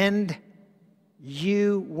the end,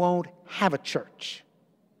 you won't have a church.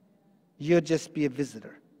 You'll just be a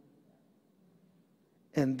visitor.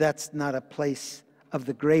 And that's not a place of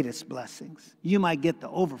the greatest blessings. You might get the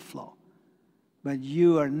overflow, but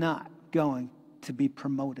you are not going to be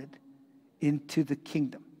promoted into the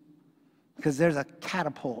kingdom because there's a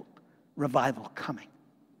catapult revival coming.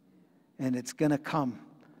 And it's going to come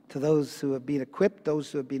to those who have been equipped,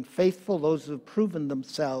 those who have been faithful, those who have proven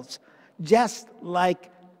themselves, just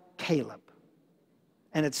like Caleb.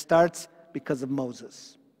 And it starts because of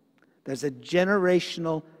Moses. There's a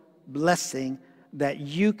generational blessing that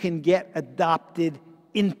you can get adopted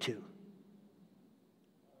into.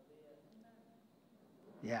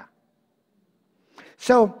 Yeah.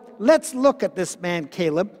 So let's look at this man,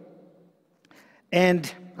 Caleb.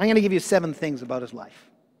 And I'm going to give you 7 things about his life.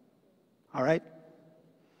 All right?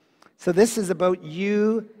 So this is about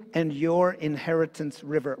you and your inheritance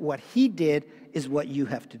river. What he did is what you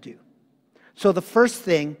have to do. So the first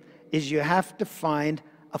thing is you have to find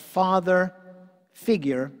a father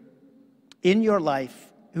figure in your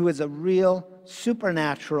life who is a real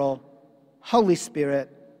supernatural, Holy Spirit,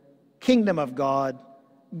 kingdom of God,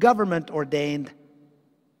 government ordained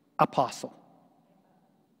apostle.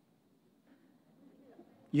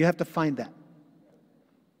 You have to find that.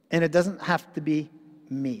 And it doesn't have to be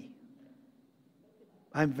me.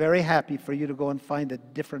 I'm very happy for you to go and find a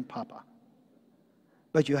different papa.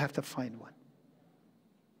 But you have to find one.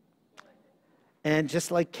 And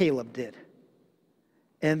just like Caleb did.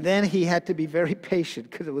 And then he had to be very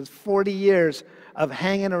patient because it was 40 years of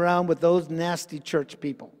hanging around with those nasty church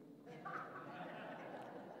people.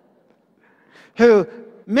 Who,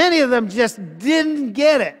 many of them just didn't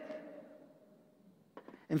get it.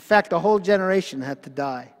 In fact, a whole generation had to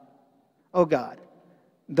die. Oh God,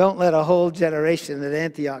 don't let a whole generation at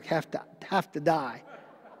Antioch have to die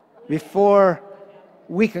before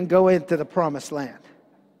we can go into the promised land.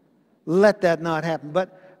 Let that not happen.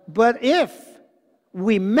 But if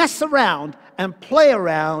we mess around and play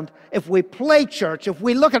around, if we play church, if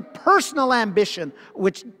we look at personal ambition,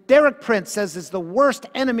 which Derek Prince says is the worst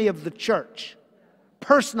enemy of the church,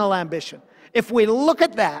 personal ambition. If we look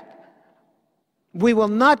at that, we will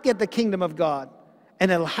not get the kingdom of God, and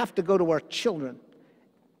it'll have to go to our children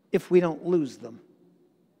if we don't lose them.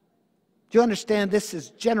 Do you understand? This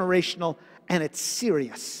is generational, and it's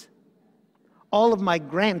serious. All of my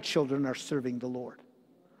grandchildren are serving the Lord.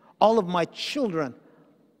 All of my children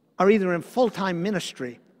are either in full-time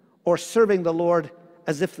ministry or serving the Lord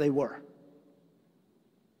as if they were.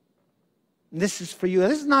 And this is for you.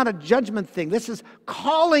 This is not a judgment thing. This is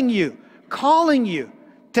calling you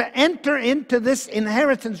to enter into this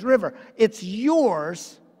inheritance river. It's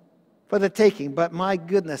yours for the taking, but my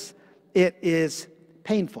goodness, it is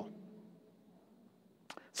painful.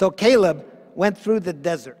 So Caleb went through the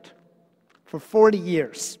desert for 40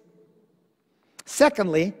 years.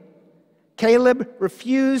 Secondly, Caleb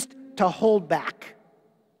refused to hold back.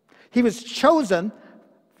 He was chosen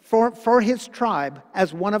for his tribe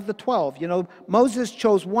as one of the 12. You know, Moses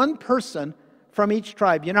chose one person from each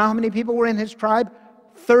tribe. You know how many people were in his tribe?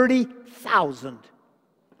 30,000.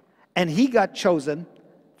 And he got chosen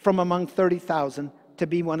from among 30,000 to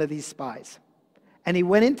be one of these spies. And he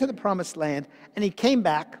went into the promised land, and he came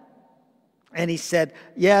back, and he said,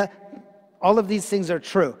 yeah, all of these things are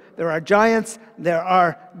true. There are giants, there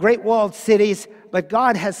are great walled cities, but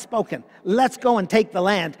God has spoken. Let's go and take the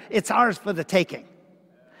land. It's ours for the taking.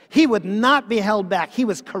 He would not be held back. He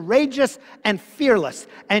was courageous and fearless.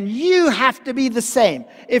 And you have to be the same.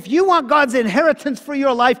 If you want God's inheritance for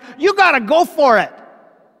your life, you got to go for it.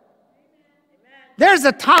 There's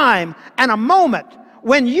a time and a moment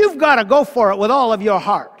when you've got to go for it with all of your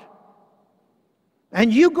heart.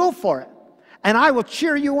 And you go for it. And I will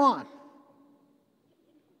cheer you on.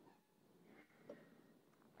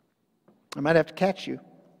 I might have to catch you,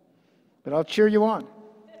 but I'll cheer you on.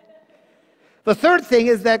 The third thing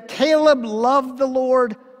is that Caleb loved the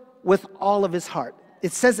Lord with all of his heart.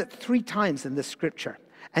 It says it 3 times in this scripture.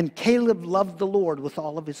 And Caleb loved the Lord with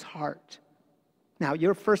all of his heart. Now,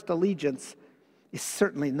 your first allegiance is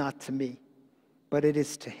certainly not to me, but it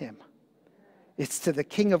is to him. It's to the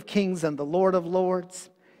King of Kings and the Lord of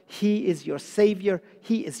Lords. He is your Savior.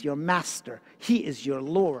 He is your Master. He is your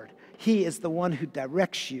Lord. He is the one who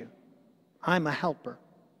directs you. I'm a helper.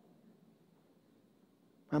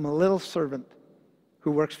 I'm a little servant who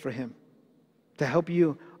works for him to help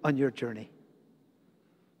you on your journey.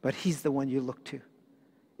 But he's the one you look to.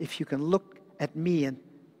 If you can look at me and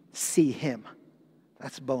see him,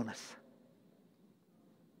 that's bonus.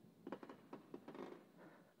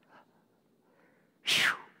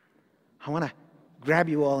 Whew. I want to grab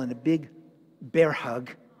you all in a big bear hug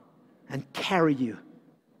and carry you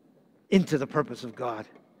into the purpose of God.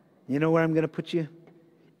 You know where I'm going to put you?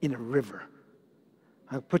 In a river.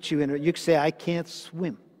 I'll put you in a, you can say, I can't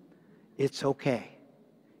swim. It's okay.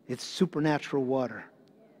 It's supernatural water.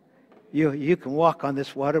 You can walk on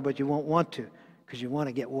this water, but you won't want to because you want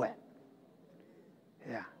to get wet.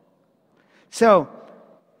 Yeah. So,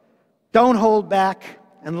 don't hold back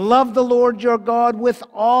and love the Lord your God with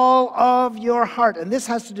all of your heart. And this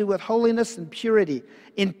has to do with holiness and purity.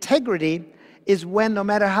 Integrity is when no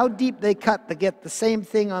matter how deep they cut, they get the same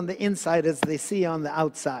thing on the inside as they see on the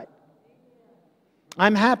outside.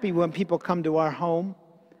 I'm happy when people come to our home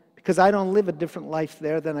because I don't live a different life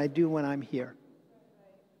there than I do when I'm here.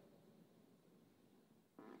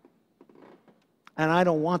 And I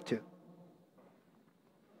don't want to.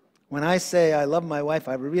 When I say I love my wife,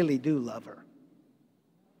 I really do love her.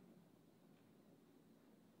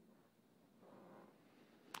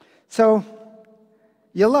 So,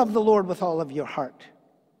 you love the Lord with all of your heart.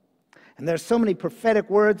 And there's so many prophetic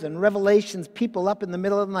words and revelations, people up in the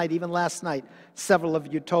middle of the night, even last night. Several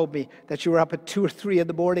of you told me that you were up at 2 or 3 in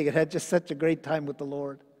the morning and had just such a great time with the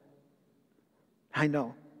Lord. I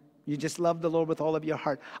know. You just love the Lord with all of your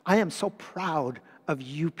heart. I am so proud of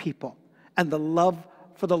you people and the love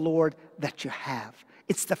for the Lord that you have.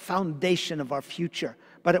 It's the foundation of our future.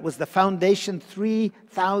 But it was the foundation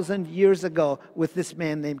 3,000 years ago with this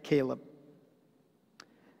man named Caleb.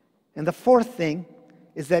 And the fourth thing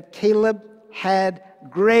is that Caleb had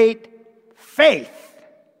great faith.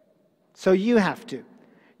 So you have to.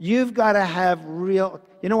 You've got to have real,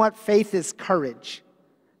 you know what? Faith is courage.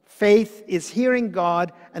 Faith is hearing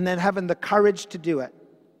God and then having the courage to do it.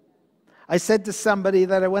 I said to somebody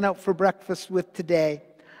that I went out for breakfast with today,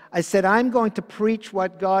 I said, I'm going to preach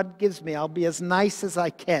what God gives me. I'll be as nice as I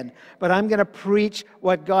can, but I'm going to preach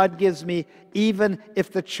what God gives me even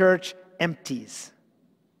if the church empties.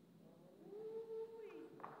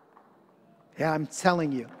 Yeah, I'm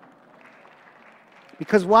telling you.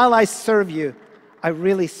 Because while I serve you, I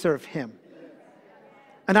really serve him.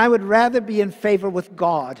 And I would rather be in favor with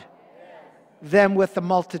God than with the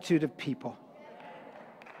multitude of people.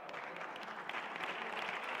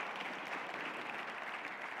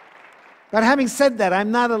 But having said that,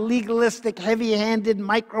 I'm not a legalistic, heavy-handed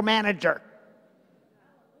micromanager.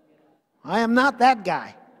 I am not that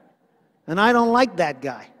guy. And I don't like that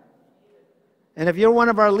guy. And if you're one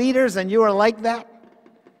of our leaders and you are like that,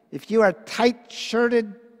 if you are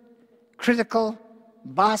tight-shirted, critical,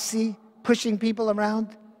 bossy, pushing people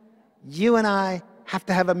around, you and I have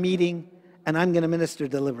to have a meeting and I'm going to minister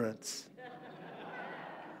deliverance.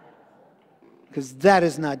 Because that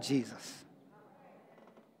is not Jesus.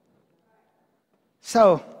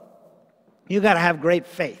 So, you got to have great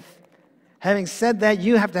faith. Having said that,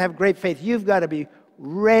 you have to have great faith. You've got to be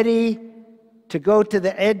ready to go to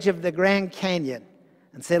the edge of the Grand Canyon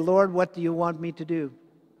and say, Lord, what do you want me to do?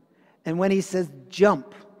 And when he says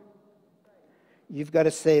jump, you've got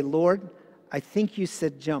to say, Lord, I think you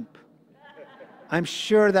said jump. I'm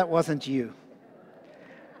sure that wasn't you.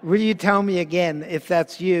 Will you tell me again if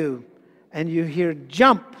that's you and you hear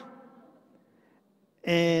jump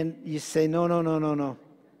and you say, no.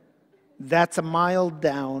 That's a mile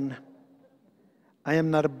down. I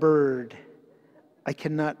am not a bird. I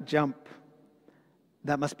cannot jump.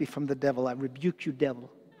 That must be from the devil. I rebuke you,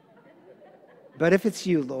 devil. But if it's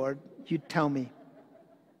you, Lord, you tell me.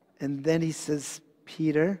 And then he says,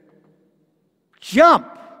 Peter,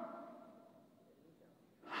 jump.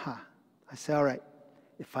 I say, all right.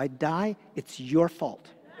 If I die, it's your fault.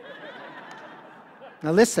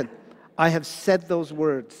 Now listen, I have said those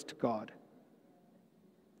words to God.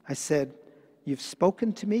 I said, you've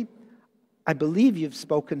spoken to me. I believe you've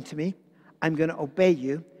spoken to me. I'm going to obey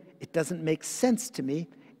you. It doesn't make sense to me.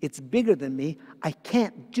 It's bigger than me. I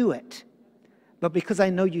can't do it. But because I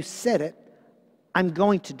know you said it, I'm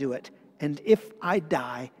going to do it. And if I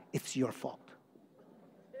die, it's your fault.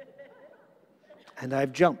 And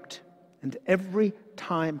I've jumped. And every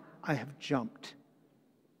time I have jumped,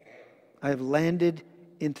 I have landed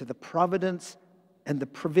into the providence and the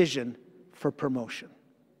provision for promotion.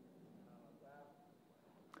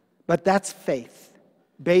 But that's faith.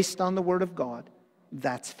 Based on the Word of God,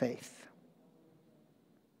 that's faith.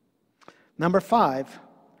 Number 5,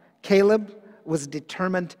 Caleb was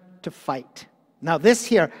determined to fight. Now this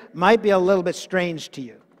here might be a little bit strange to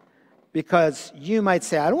you, because you might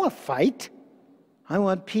say, I don't want to fight. I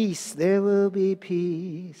want peace. There will be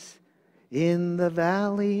peace in the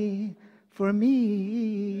valley for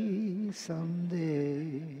me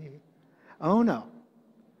someday. Oh no.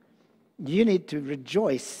 You need to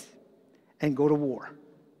rejoice and go to war.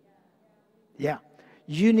 Yeah.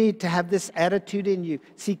 You need to have this attitude in you.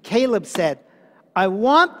 See, Caleb said, I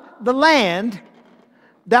want the land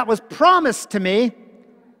that was promised to me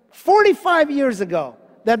 45 years ago,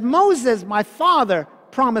 that Moses, my father,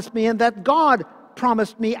 promised me, and that God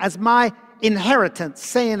promised me as my inheritance.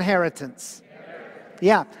 Say inheritance.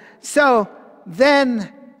 Yeah. So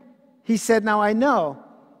then he said, now I know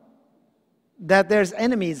that there's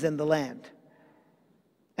enemies in the land.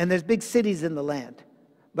 And there's big cities in the land.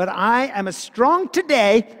 But I am as strong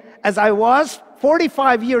today as I was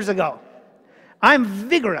 45 years ago. I'm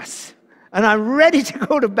vigorous. And I'm ready to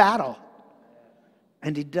go to battle.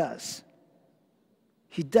 And he does.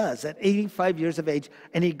 He does at 85 years of age.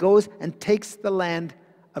 And he goes and takes the land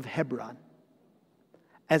of Hebron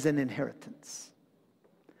as an inheritance.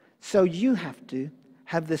 So you have to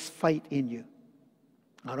have this fight in you.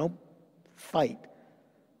 Now don't fight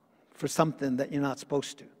for something that you're not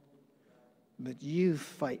supposed to. But you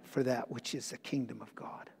fight for that which is the kingdom of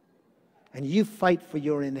God. And you fight for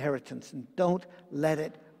your inheritance. And don't let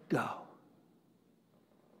it go.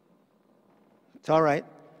 It's all right.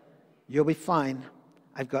 You'll be fine.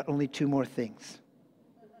 I've got only 2 more things.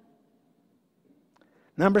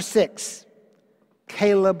 Number 6,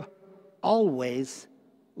 Caleb always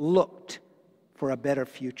looked for a better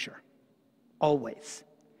future. Always.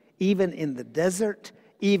 Even in the desert,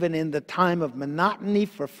 even in the time of monotony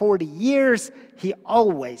for 40 years, he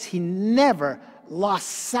never lost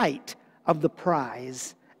sight of the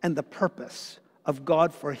prize and the purpose of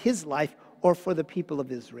God for his life or for the people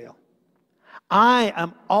of Israel. I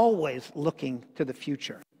am always looking to the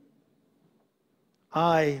future.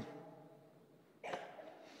 I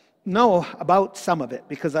know about some of it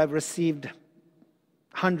because I've received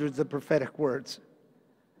hundreds of prophetic words.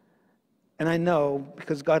 And I know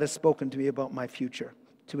because God has spoken to me about my future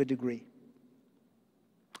to a degree.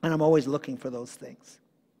 And I'm always looking for those things.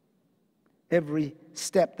 Every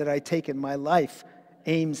step that I take in my life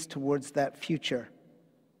aims towards that future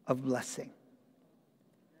of blessing.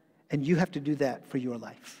 And you have to do that for your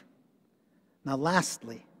life. Now,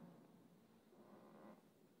 lastly,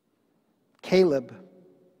 Caleb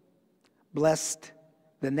blessed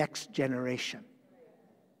the next generation.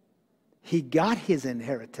 He got his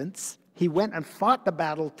inheritance. He went and fought the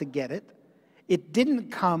battle to get it. It didn't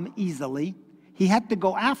come easily. He had to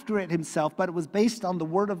go after it himself, but it was based on the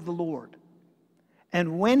word of the Lord.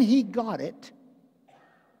 And when he got it,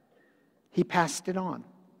 he passed it on.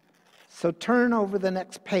 So turn over the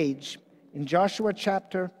next page in Joshua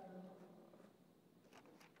chapter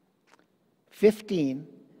 15,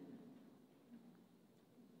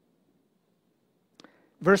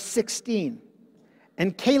 verse 16.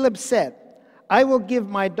 And Caleb said, I will give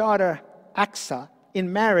my daughter Achsah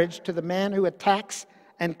in marriage to the man who attacks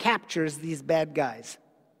and captures these bad guys.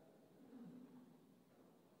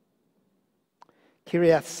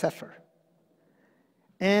 Kiriath Sefer.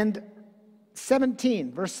 And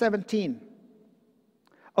 17, verse 17.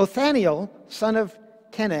 Othniel, son of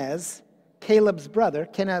Kenaz, Caleb's brother,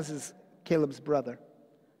 Kenaz is Caleb's brother,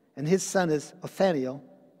 and his son is Othniel,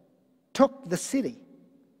 took the city.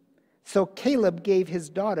 So Caleb gave his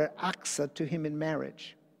daughter Achsah to him in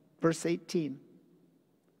marriage. Verse 18.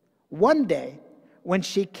 One day, when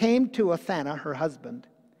she came to Othniel, her husband,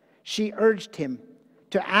 she urged him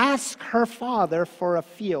to ask her father for a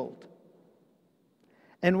field.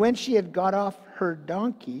 And when she had got off her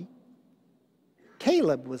donkey,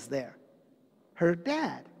 Caleb was there, her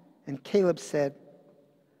dad. And Caleb said,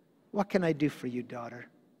 "What can I do for you, daughter?"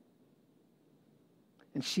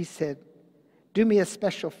 And she said, "Do me a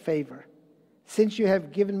special favor. Since you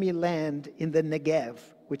have given me land in the Negev,"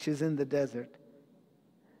 which is in the desert,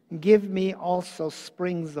 "give me also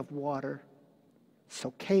springs of water."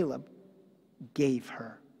 So Caleb gave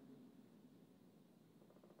her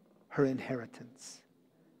inheritance.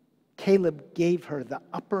 Caleb gave her the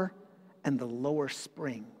upper and the lower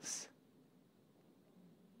springs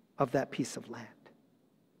of that piece of land.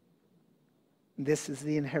 This is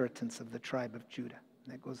the inheritance of the tribe of Judah.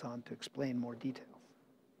 And that goes on to explain more details.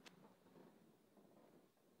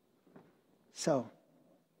 So,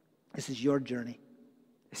 this is your journey.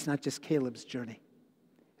 It's not just Caleb's journey.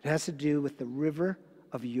 It has to do with the river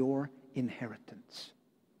of your inheritance.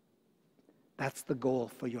 That's the goal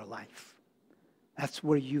for your life. That's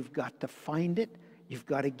where you've got to find it. You've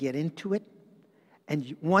got to get into it.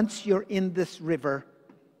 And once you're in this river,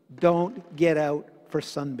 don't get out for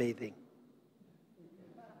sunbathing.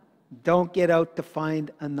 Don't get out to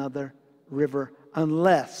find another river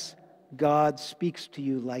unless God speaks to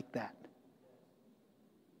you like that.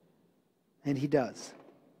 And he does.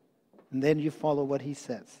 And then you follow what he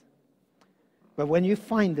says. But when you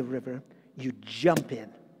find the river, you jump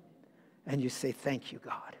in and you say, "Thank you,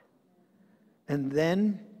 God." And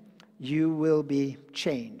then you will be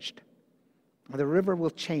changed. The river will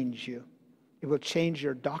change you. It will change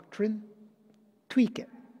your doctrine, tweak it.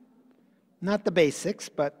 Not the basics,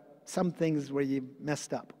 but some things where you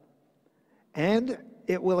messed up. And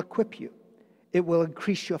it will equip you. It will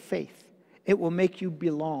increase your faith. It will make you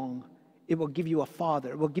belong. It will give you a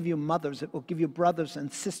father. It will give you mothers. It will give you brothers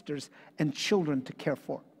and sisters and children to care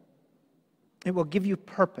for. It will give you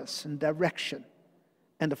purpose and direction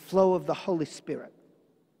and a flow of the Holy Spirit.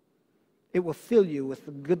 It will fill you with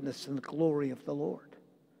the goodness and the glory of the Lord.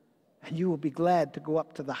 And you will be glad to go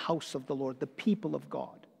up to the house of the Lord, the people of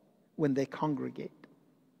God, when they congregate.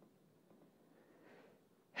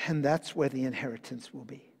 And that's where the inheritance will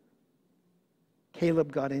be.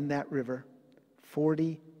 Caleb got in that river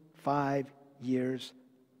 45 years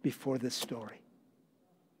before this story.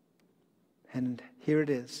 And here it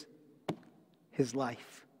is, his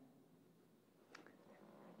life.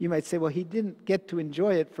 You might say, well, he didn't get to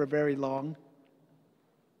enjoy it for very long.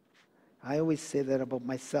 I always say that about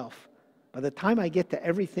myself. By the time I get to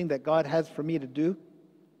everything that God has for me to do,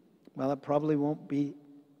 well, it probably won't be,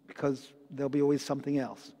 because there'll be always something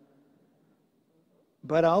else.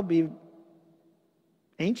 But I'll be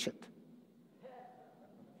ancient.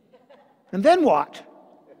 And then what?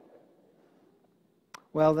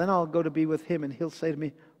 Well, then I'll go to be with him and he'll say to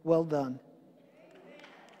me, "Well done."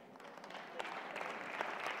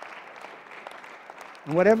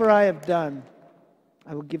 And whatever I have done,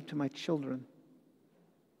 I will give to my children.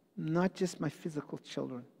 Not just my physical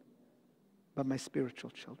children, but my spiritual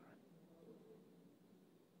children.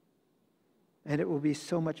 And it will be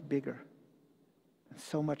so much bigger and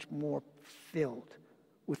so much more filled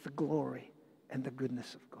with the glory and the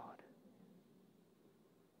goodness of God.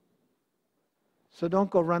 So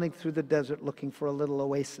don't go running through the desert looking for a little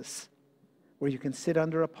oasis where you can sit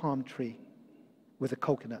under a palm tree with a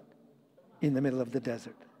coconut in the middle of the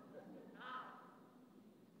desert.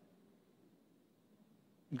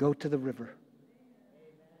 Go to the river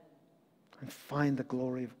and find the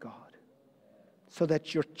glory of God so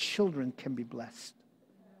that your children can be blessed.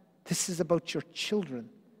 This is about your children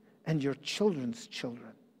and your children's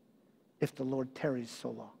children if the Lord tarries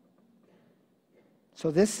so long.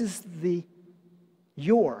 So this is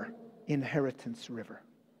your inheritance river.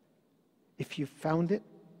 If you found it,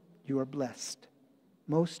 you are blessed.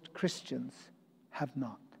 Most Christians have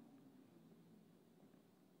not.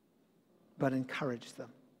 But encourage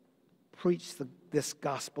them. Preach this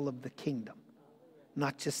gospel of the kingdom,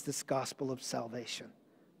 not just this gospel of salvation.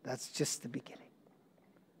 That's just the beginning.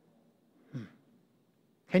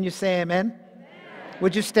 Can you say amen? Amen?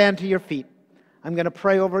 Would you stand to your feet? I'm going to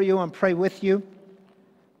pray over you and pray with you.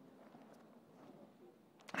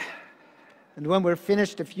 And when we're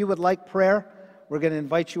finished, if you would like prayer, we're going to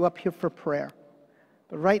invite you up here for prayer.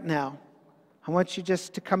 But right now, I want you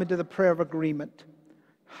just to come into the prayer of agreement.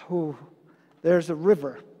 There's a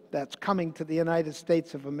river that's coming to the United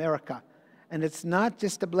States of America, And it's not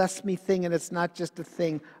just a bless me thing, and it's not just a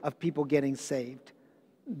thing of people getting saved.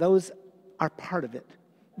 Those are part of it,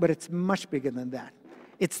 but it's much bigger than that.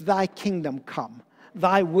 It's thy kingdom come.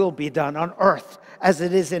 Thy will be done on earth as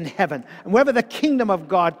it is in heaven. And wherever the kingdom of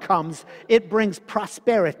God comes, it brings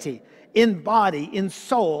prosperity in body, in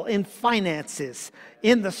soul, in finances,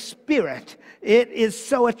 in the spirit. It is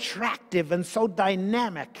so attractive and so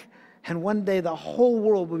dynamic. And one day the whole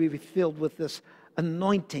world will be filled with this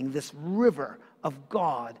anointing, this river of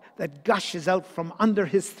God that gushes out from under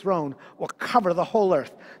his throne will cover the whole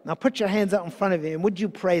earth. Now put your hands out in front of you, and would you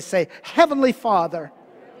pray, say, Heavenly Father,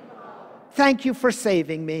 thank you for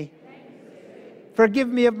saving me. Forgive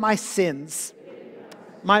me of my sins,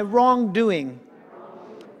 my wrongdoing,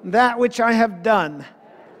 that which I have done.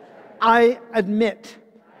 I admit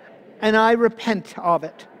and I repent of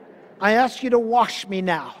it. I ask you to wash me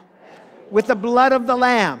now with the blood of the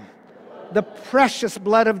Lamb, the precious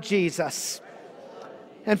blood of Jesus,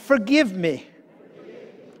 and forgive me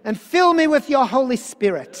and fill me with your Holy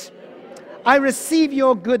Spirit. I receive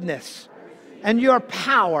your goodness and your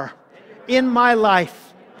power in my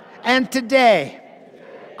life. And today,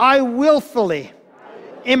 I willfully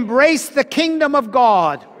embrace the kingdom of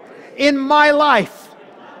God in my life.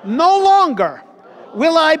 No longer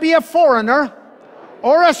will I be a foreigner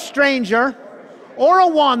or a stranger or a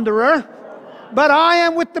wanderer, but I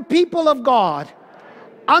am with the people of God,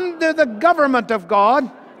 under the government of God,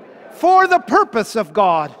 for the purpose of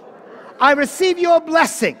God. I receive your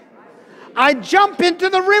blessing. I jump into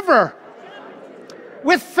the river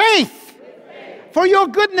with faith for your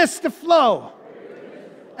goodness to flow.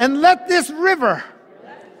 And let this river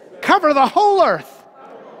cover the whole earth.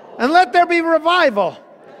 And let there be revival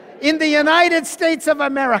in the United States of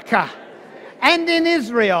America and in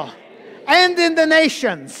Israel and in the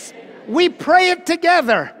nations. We pray it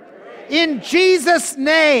together in Jesus'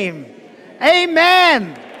 name.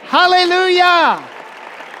 Amen. Hallelujah.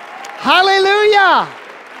 Hallelujah.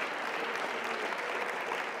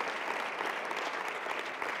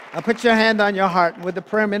 Now put your hand on your heart. Would the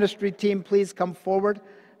prayer ministry team please come forward?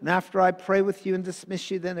 And after I pray with you and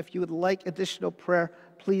dismiss you, then if you would like additional prayer,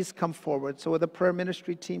 please come forward. So will the prayer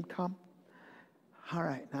ministry team come? All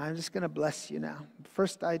right, now I'm just going to bless you now.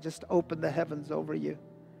 First, I just open the heavens over you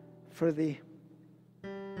for the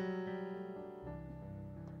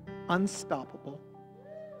unstoppable,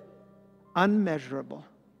 unmeasurable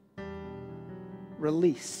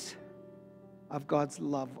release of God's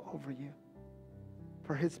love over you,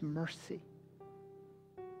 for his mercy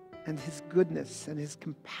and his goodness and his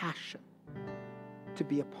compassion to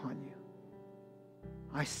be upon you.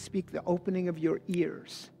 I speak the opening of your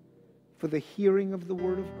ears for the hearing of the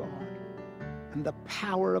word of God and the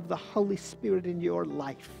power of the Holy Spirit in your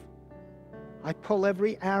life. I pull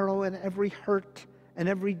every arrow and every hurt and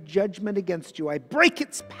every judgment against you. I break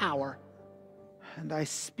its power, and I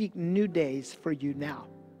speak new days for you now.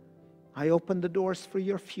 I open the doors for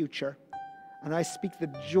your future, and I speak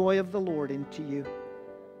the joy of the Lord into you,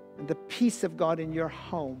 and the peace of God in your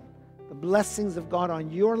home, the blessings of God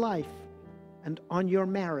on your life and on your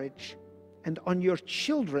marriage and on your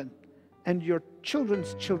children and your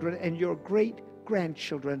children's children and your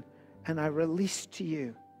great-grandchildren. And I release to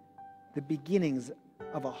you the beginnings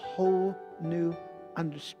of a whole new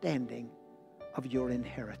understanding of your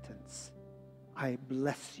inheritance. I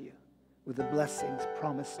bless you with the blessings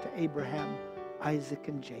promised to Abraham, Isaac,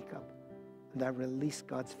 and Jacob. And I release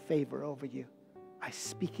God's favor over you. I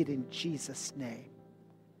speak it in Jesus' name.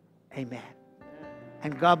 Amen.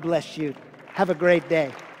 And God bless you. Have a great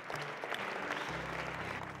day.